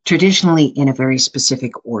traditionally in a very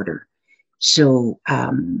specific order. So,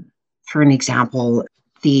 for an example,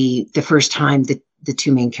 the first time the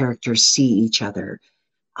two main characters see each other,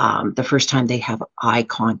 the first time they have eye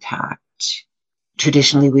contact,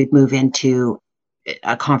 traditionally we'd move into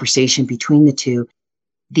a conversation between the two.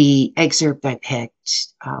 The excerpt I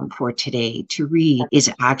picked for today to read is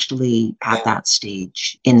actually at that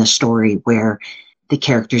stage in the story where the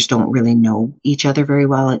characters don't really know each other very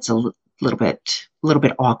well. It's a little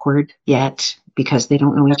bit awkward yet because they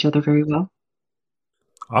don't know each other very well.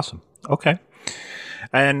 Awesome. Okay.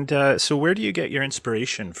 And so where do you get your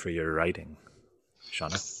inspiration for your writing,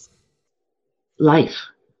 Shauna? Life,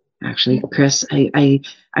 actually, Chris. I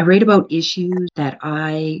write about issues that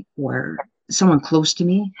I or someone close to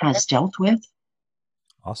me has dealt with.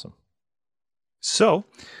 Awesome. So,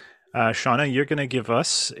 Shauna, you're going to give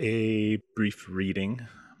us a brief reading.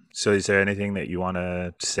 So is there anything that you want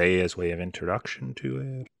to say as way of introduction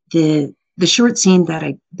to it? The short scene that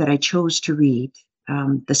I chose to read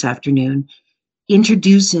this afternoon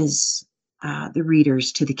introduces the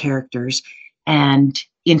readers to the characters and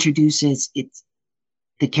introduces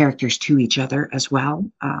the characters to each other as well.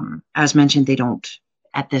 As mentioned, they don't,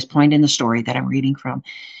 at this point in the story that I'm reading from,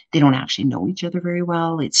 they don't actually know each other very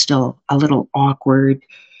well. It's still a little awkward,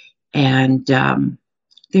 and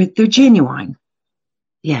they're genuine.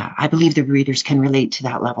 Yeah, I believe the readers can relate to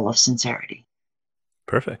that level of sincerity.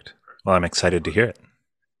 Perfect. Well, I'm excited to hear it.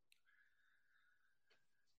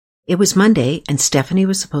 It was Monday, and Stephanie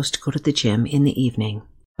was supposed to go to the gym in the evening.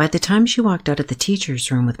 By the time she walked out of the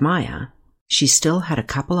teacher's room with Maya, she still had a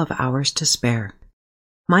couple of hours to spare.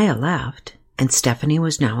 Maya left, and Stephanie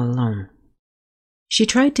was now alone. She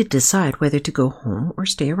tried to decide whether to go home or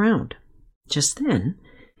stay around. Just then,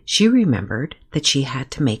 she remembered that she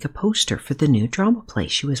had to make a poster for the new drama play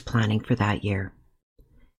she was planning for that year.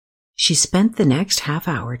 She spent the next half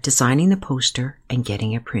hour designing the poster and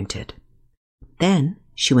getting it printed. Then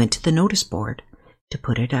she went to the notice board to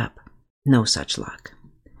put it up. No such luck.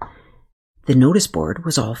 The notice board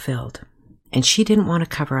was all filled, and she didn't want to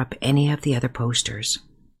cover up any of the other posters.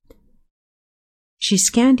 She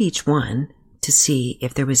scanned each one to see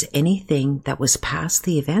if there was anything that was past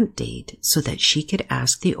the event date so that she could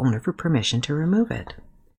ask the owner for permission to remove it.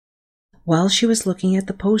 While she was looking at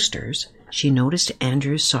the posters, she noticed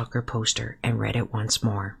Andrew's soccer poster and read it once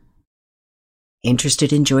more.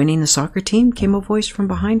 "Interested in joining the soccer team?" came a voice from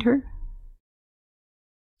behind her.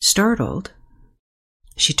 Startled,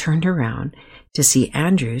 she turned around to see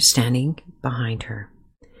Andrew standing behind her,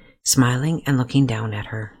 smiling and looking down at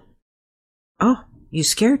her. "Oh, you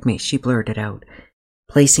scared me," she blurted out.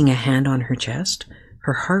 Placing a hand on her chest,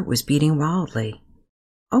 her heart was beating wildly.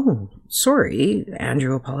 "Oh, sorry,"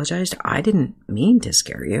 Andrew apologized. "I didn't mean to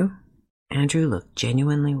scare you." Andrew looked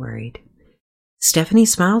genuinely worried. Stephanie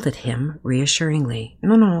smiled at him reassuringly.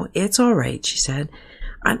 No, it's all right," she said.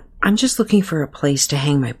 I'm just looking for a place to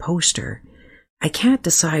hang my poster. I can't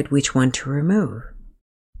decide which one to remove."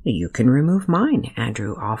 "You can remove mine,"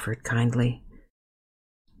 Andrew offered kindly.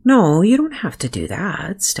 "No, you don't have to do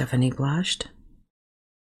that," Stephanie blushed.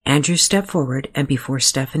 Andrew stepped forward, and before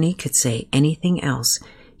Stephanie could say anything else,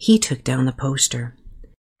 he took down the poster.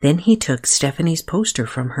 Then he took Stephanie's poster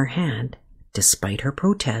from her hand, despite her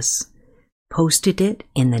protests, posted it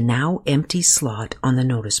in the now empty slot on the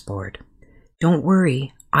notice board. "Don't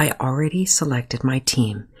worry, I already selected my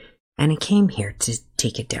team, and I came here to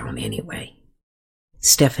take it down anyway."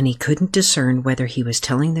 Stephanie couldn't discern whether he was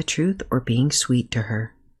telling the truth or being sweet to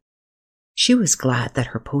her. She was glad that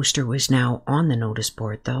her poster was now on the notice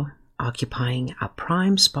board, though. occupying a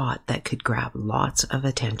prime spot that could grab lots of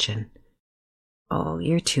attention. "Oh,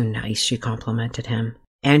 you're too nice," she complimented him.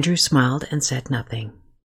 Andrew smiled and said nothing.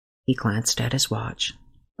 He glanced at his watch.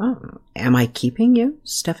 "Oh, am I keeping you?"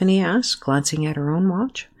 Stephanie asked, glancing at her own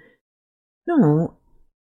watch. "No,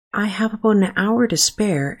 I have about an hour to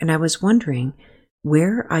spare, and I was wondering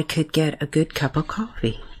where I could get a good cup of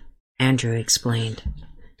coffee," Andrew explained.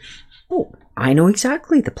 "Oh, I know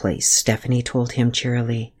exactly the place," Stephanie told him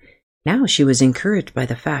cheerily. Now she was encouraged by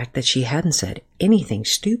the fact that she hadn't said anything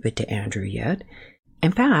stupid to Andrew yet.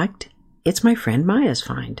 "In fact, it's my friend Maya's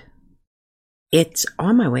find. It's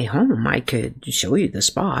on my way home. I could show you the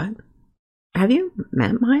spot. Have you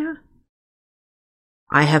met Maya?"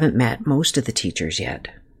 "I haven't met most of the teachers yet."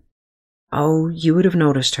 "Oh, you would have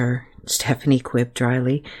noticed her," Stephanie quipped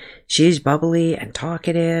dryly. "She's bubbly and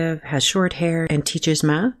talkative, has short hair, and teaches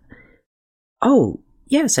math." "Oh,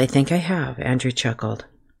 yes, I think I have," Andrew chuckled.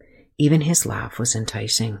 Even his laugh was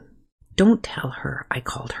enticing. "Don't tell her I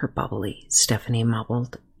called her bubbly," Stephanie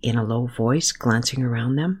mumbled in a low voice, glancing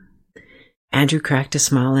around them. Andrew cracked a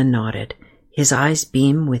smile and nodded. His eyes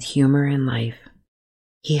beamed with humor and life.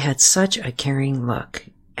 He had such a caring look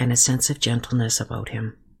and a sense of gentleness about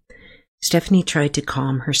him. Stephanie tried to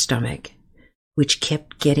calm her stomach, which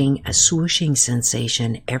kept getting a swooshing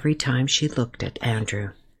sensation every time she looked at Andrew.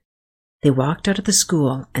 They walked out of the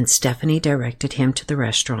school, and Stephanie directed him to the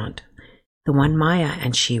restaurant, the one Maya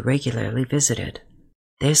and she regularly visited.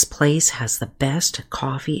 "This place has the best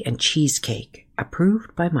coffee and cheesecake,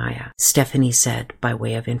 approved by Maya," Stephanie said by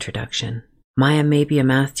way of introduction. "Maya may be a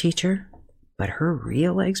math teacher, but her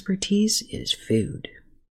real expertise is food."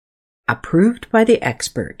 "Approved by the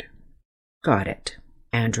expert." "Got it,"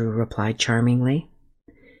 Andrew replied charmingly.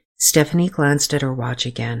 Stephanie glanced at her watch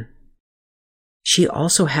again. She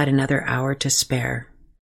also had another hour to spare.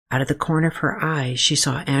 Out of the corner of her eye, she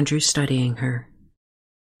saw Andrew studying her.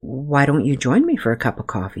 "Why don't you join me for a cup of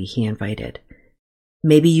coffee?" he invited.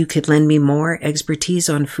 "Maybe you could lend me more expertise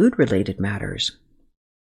on food-related matters."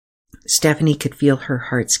 Stephanie could feel her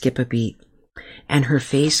heart skip a beat, and her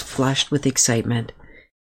face flushed with excitement.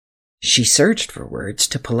 She searched for words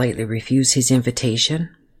to politely refuse his invitation.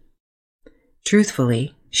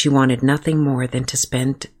 Truthfully, she wanted nothing more than to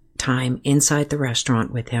spend time inside the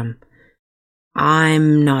restaurant with him.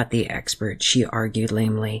 "I'm not the expert," she argued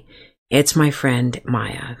lamely. "It's my friend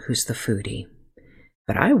Maya who's the foodie.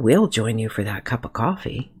 But I will join you for that cup of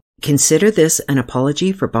coffee." "Consider this an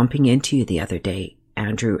apology for bumping into you the other day,"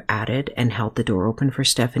 Andrew added, and held the door open for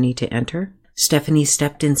Stephanie to enter. Stephanie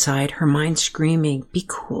stepped inside, her mind screaming, be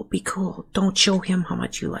cool, don't show him how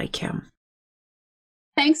much you like him."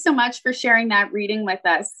 Thanks so much for sharing that reading with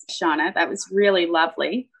us, Shauna. That was really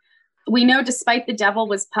lovely. We know Despite the Devil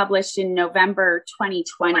was published in November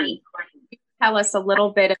 2020. Tell us a little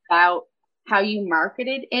bit about how you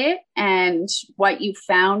marketed it and what you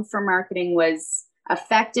found for marketing was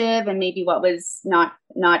effective and maybe what was not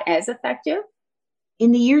as effective.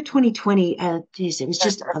 In the year 2020, it was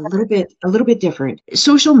just a little bit different.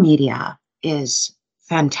 Social media is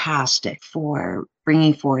fantastic for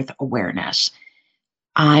bringing forth awareness.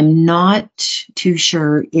 I'm not too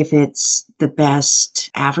sure if it's the best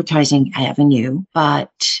advertising avenue,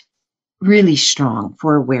 but really strong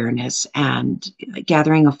for awareness and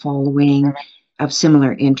gathering a following of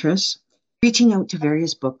similar interests. Reaching out to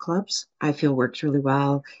various book clubs, I feel works really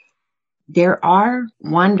well. There are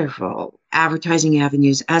wonderful advertising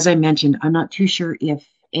avenues. As I mentioned, I'm not too sure if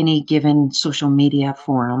any given social media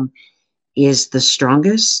forum is the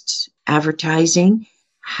strongest advertising.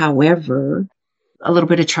 However, a little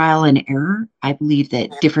bit of trial and error. I believe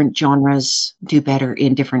that different genres do better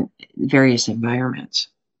in different various environments.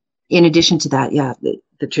 In addition to that,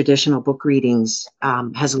 the traditional book readings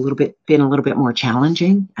has been a little bit more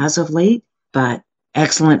challenging as of late, but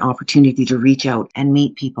excellent opportunity to reach out and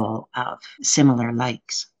meet people of similar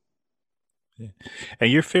likes. Yeah.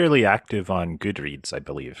 And you're fairly active on Goodreads, I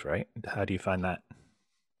believe, right? How do you find that?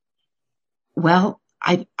 Well,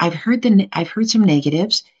 I've heard some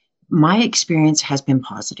negatives. My experience has been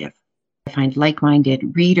positive. I find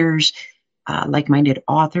like-minded readers, like-minded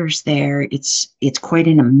authors there. It's quite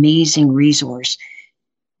an amazing resource.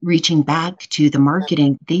 Reaching back to the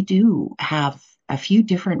marketing, they do have a few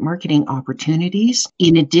different marketing opportunities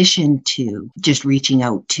in addition to just reaching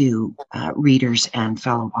out to readers and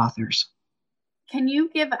fellow authors. Can you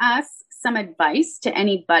give us some advice to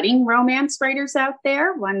any budding romance writers out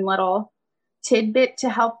there? One little tidbit to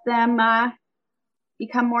help them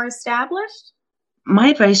become more established? My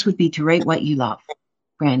advice would be to write what you love,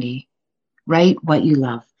 Brandy. Write what you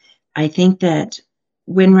love. I think that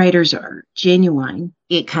when writers are genuine,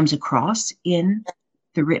 it comes across in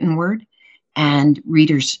the written word, and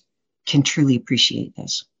readers can truly appreciate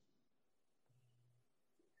this.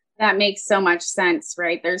 That makes so much sense,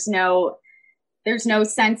 right? There's no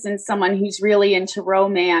sense in someone who's really into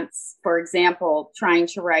romance, for example, trying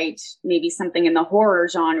to write maybe something in the horror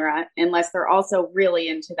genre, unless they're also really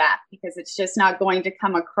into that, because it's just not going to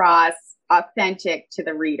come across authentic to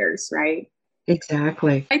the readers, right?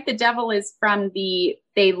 Exactly. Right, The Devil is from the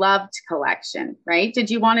They Loved collection, right?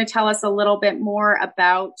 Did you want to tell us a little bit more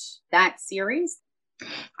about that series?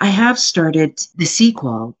 I have started the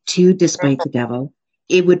sequel to Despite the Devil.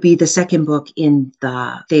 It would be the second book in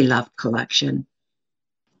the They Loved collection.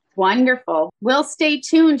 Wonderful. We'll stay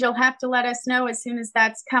tuned. You'll have to let us know as soon as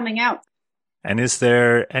that's coming out. And is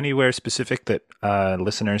there anywhere specific that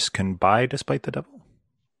listeners can buy Despite the Devil?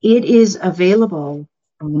 It is available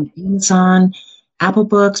on Amazon, Apple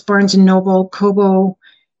Books, Barnes & Noble, Kobo,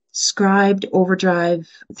 Scribed, Overdrive,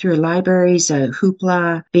 through libraries,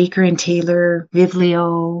 Hoopla, Baker and Taylor,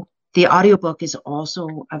 Viblio. The audiobook is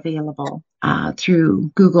also available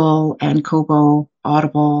through Google and Kobo,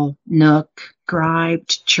 Audible, Nook,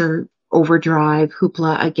 Scribed, Chirp, Overdrive,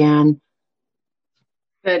 Hoopla again.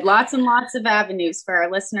 Good. Lots and lots of avenues for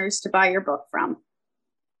our listeners to buy your book from.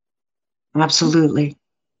 Absolutely.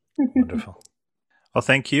 Wonderful. Well,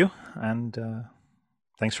 thank you. And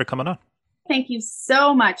thanks for coming on. Thank you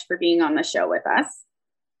so much for being on the show with us.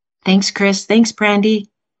 Thanks, Chris. Thanks, Brandy.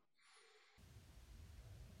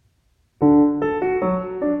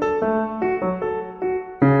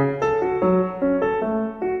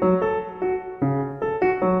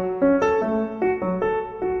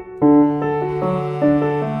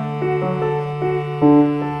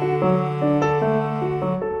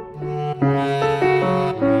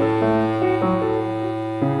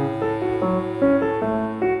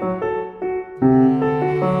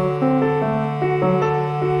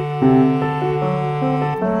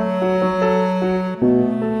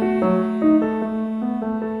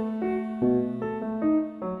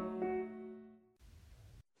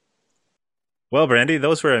 Well, Brandy,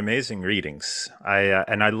 those were amazing readings.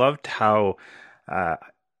 I loved how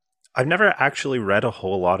I've never actually read a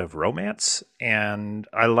whole lot of romance, and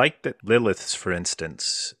I like that Lilith's, for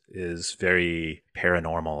instance, is very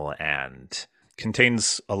paranormal and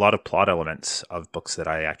contains a lot of plot elements of books that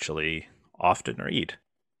I actually often read.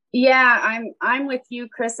 Yeah, I'm with you,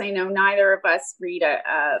 Chris. I know neither of us read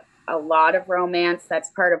a lot of romance. That's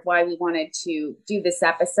part of why we wanted to do this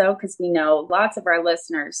episode, because we know lots of our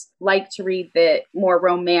listeners like to read the more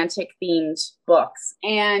romantic themed books.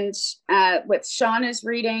 And with Shauna's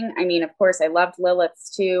reading, I mean, of course, I loved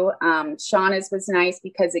Lilith's too. Shauna's was nice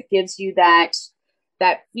because it gives you that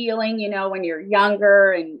feeling, you know, when you're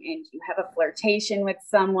younger and you have a flirtation with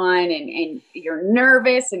someone and you're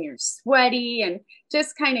nervous and you're sweaty and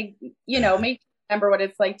just kind of, you know, make you remember what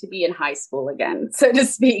it's like to be in high school again, so to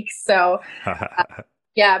speak. So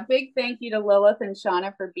yeah, big thank you to Lilith and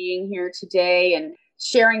Shauna for being here today and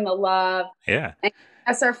sharing the love. Yeah. And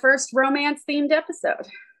that's our first romance themed episode.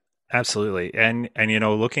 Absolutely. And you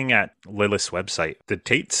know, looking at Lilith's website, the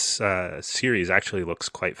Tate's series actually looks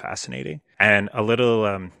quite fascinating. And a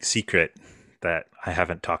little secret that I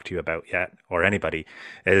haven't talked to you about yet, or anybody,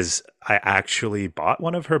 is I actually bought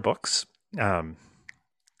one of her books.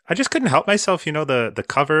 I just couldn't help myself, you know, the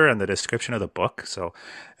cover and the description of the book. So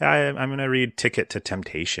I'm going to read Ticket to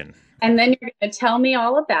Temptation. And then you're going to tell me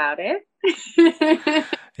all about it.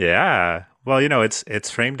 Yeah. Well, you know, it's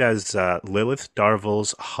framed as Lilith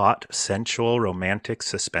Darvill's hot, sensual, romantic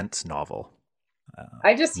suspense novel.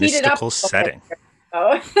 I just heated up. Mystical setting.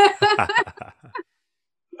 Oh.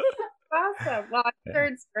 Awesome. Well, I'm sure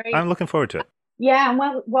it's great. I'm looking forward to it. Yeah.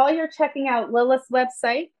 And while you're checking out Lilith's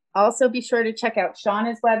website, also be sure to check out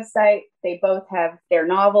Shauna's website. They both have their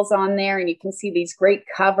novels on there, and you can see these great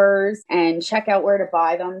covers and check out where to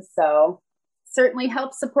buy them. So certainly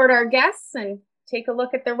help support our guests and take a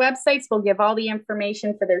look at their websites. We'll give all the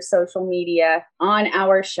information for their social media on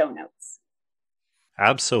our show notes.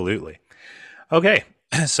 Absolutely. Okay,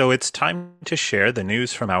 so it's time to share the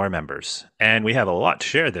news from our members, and we have a lot to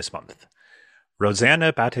share this month.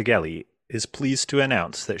 Rosanna Battigelli is pleased to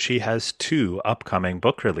announce that she has 2 upcoming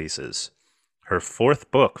book releases. Her 4th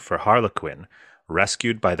book for Harlequin,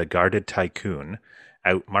 Rescued by the Guarded Tycoon,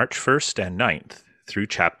 out March 1st and 9th through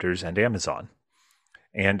Chapters and Amazon.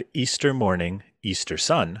 And Easter Morning, Easter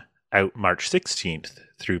Sun, out March 16th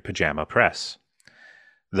through Pajama Press.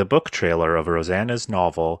 The book trailer of Rosanna's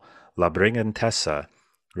novel La Brigantessa,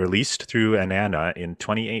 released through Anana in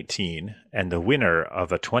 2018 and the winner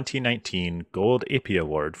of a 2019 Gold Ippy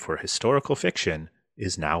Award for Historical Fiction,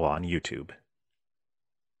 is now on YouTube.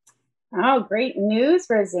 Oh, great news,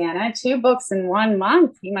 Rosanna. 2 books in 1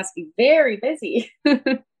 month. You must be very busy.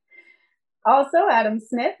 Also, Adam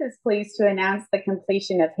Smith is pleased to announce the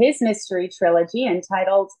completion of his mystery trilogy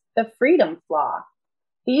entitled The Freedom Flaw.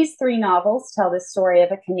 These 3 novels tell the story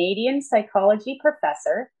of a Canadian psychology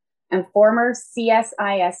professor and former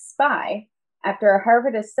CSIS spy after a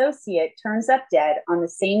Harvard associate turns up dead on the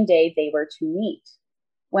same day they were to meet.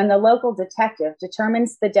 When the local detective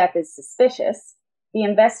determines the death is suspicious, the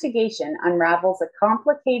investigation unravels a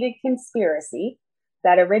complicated conspiracy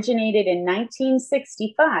that originated in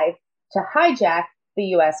 1965 to hijack the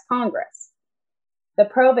US Congress. The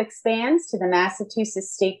probe expands to the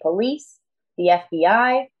Massachusetts State Police, the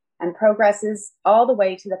FBI, and progresses all the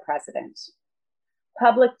way to the president.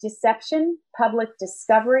 Public deception, public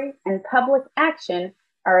discovery, and public action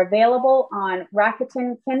are available on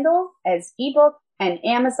Rakuten Kindle as ebook and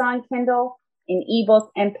Amazon Kindle in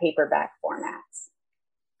ebook and paperback formats.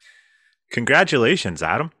 Congratulations,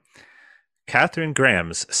 Adam. Katharine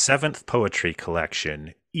Graham's 7th poetry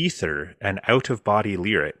collection, Ether, an Out-of-Body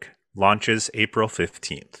Lyric, launches April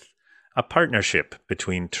 15th. A partnership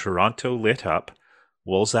between Toronto Lit Up,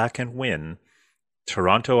 Woolsack and Wynne,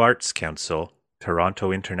 Toronto Arts Council,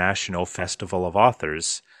 Toronto International Festival of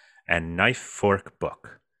Authors, and Knife Fork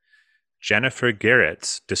Book. Jennifer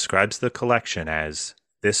Garretts describes the collection as,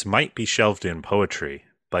 "This might be shelved in poetry,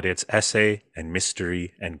 but it's essay and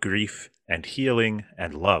mystery and grief and healing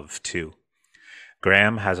and love too."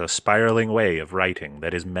 Graham has a spiraling way of writing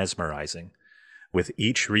that is mesmerizing. With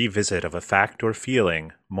each revisit of a fact or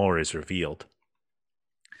feeling, more is revealed.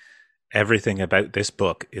 Everything about this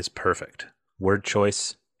book is perfect. Word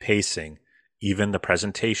choice, pacing, even the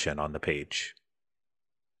presentation on the page.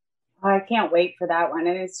 I can't wait for that one.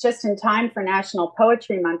 And it's just in time for National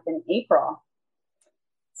Poetry Month in April.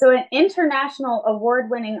 So an international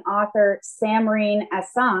award-winning author, Samreen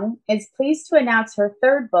Asang, is pleased to announce her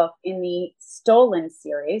 3rd book in the Stolen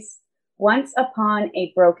series, Once Upon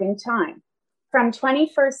a Broken Time. From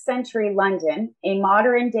 21st century London, a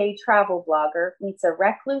modern-day travel blogger meets a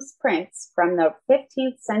recluse prince from the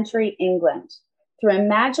 15th century England through a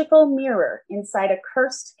magical mirror inside a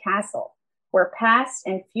cursed castle, where past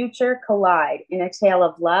and future collide in a tale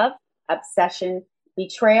of love, obsession,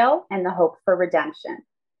 betrayal, and the hope for redemption.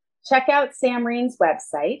 Check out Samreen's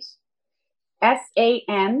website,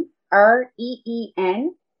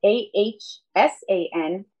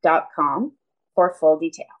 SamreenAhsan.com, for full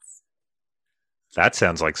details. That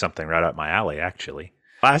sounds like something right up my alley, actually.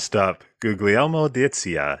 Last up, Guglielmo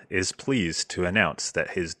Dizia is pleased to announce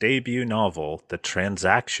that his debut novel, The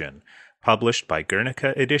Transaction, published by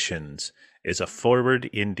Guernica Editions, is a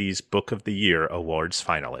Forward Indies Book of the Year Awards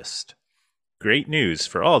finalist. Great news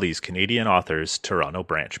for all these Canadian authors, Toronto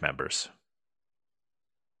branch members.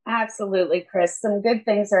 Absolutely, Chris. Some good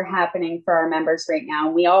things are happening for our members right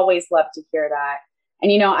now. We always love to hear that.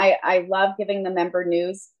 And, I love giving the member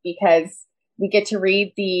news because we get to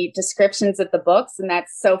read the descriptions of the books, and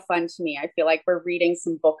that's so fun to me. I feel like we're reading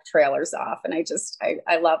some book trailers off, and I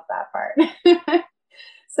love that part.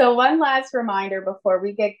 So one last reminder before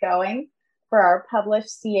we get going. For our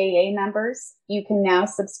published CAA members, you can now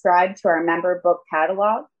subscribe to our member book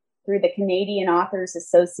catalog through the Canadian Authors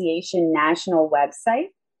Association national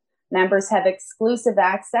website. Members have exclusive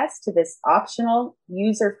access to this optional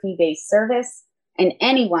user fee-based service, and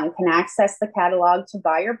anyone can access the catalog to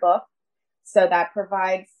buy your book. So that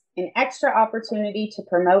provides an extra opportunity to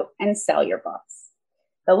promote and sell your books.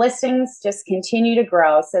 The listings just continue to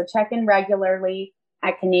grow, so check in regularly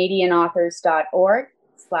at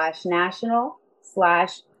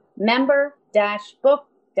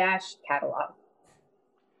canadianauthors.org/national/member-book-catalog.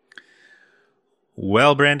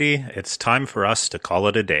 Well, Brandy, it's time for us to call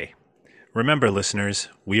it a day. Remember, listeners,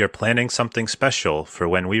 we are planning something special for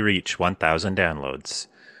when we reach 1,000 downloads.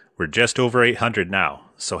 We're just over 800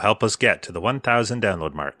 now, so help us get to the 1,000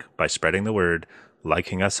 download mark by spreading the word,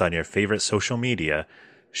 liking us on your favorite social media,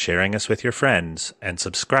 sharing us with your friends, and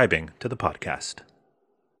subscribing to the podcast.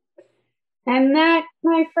 And that,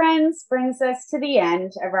 my friends, brings us to the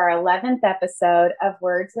end of our 11th episode of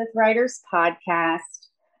Words with Writers podcast.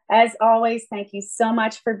 As always, thank you so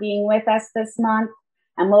much for being with us this month,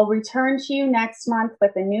 and we'll return to you next month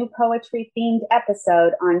with a new poetry-themed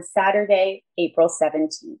episode on Saturday, April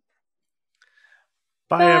 17th.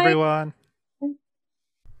 Bye, everyone.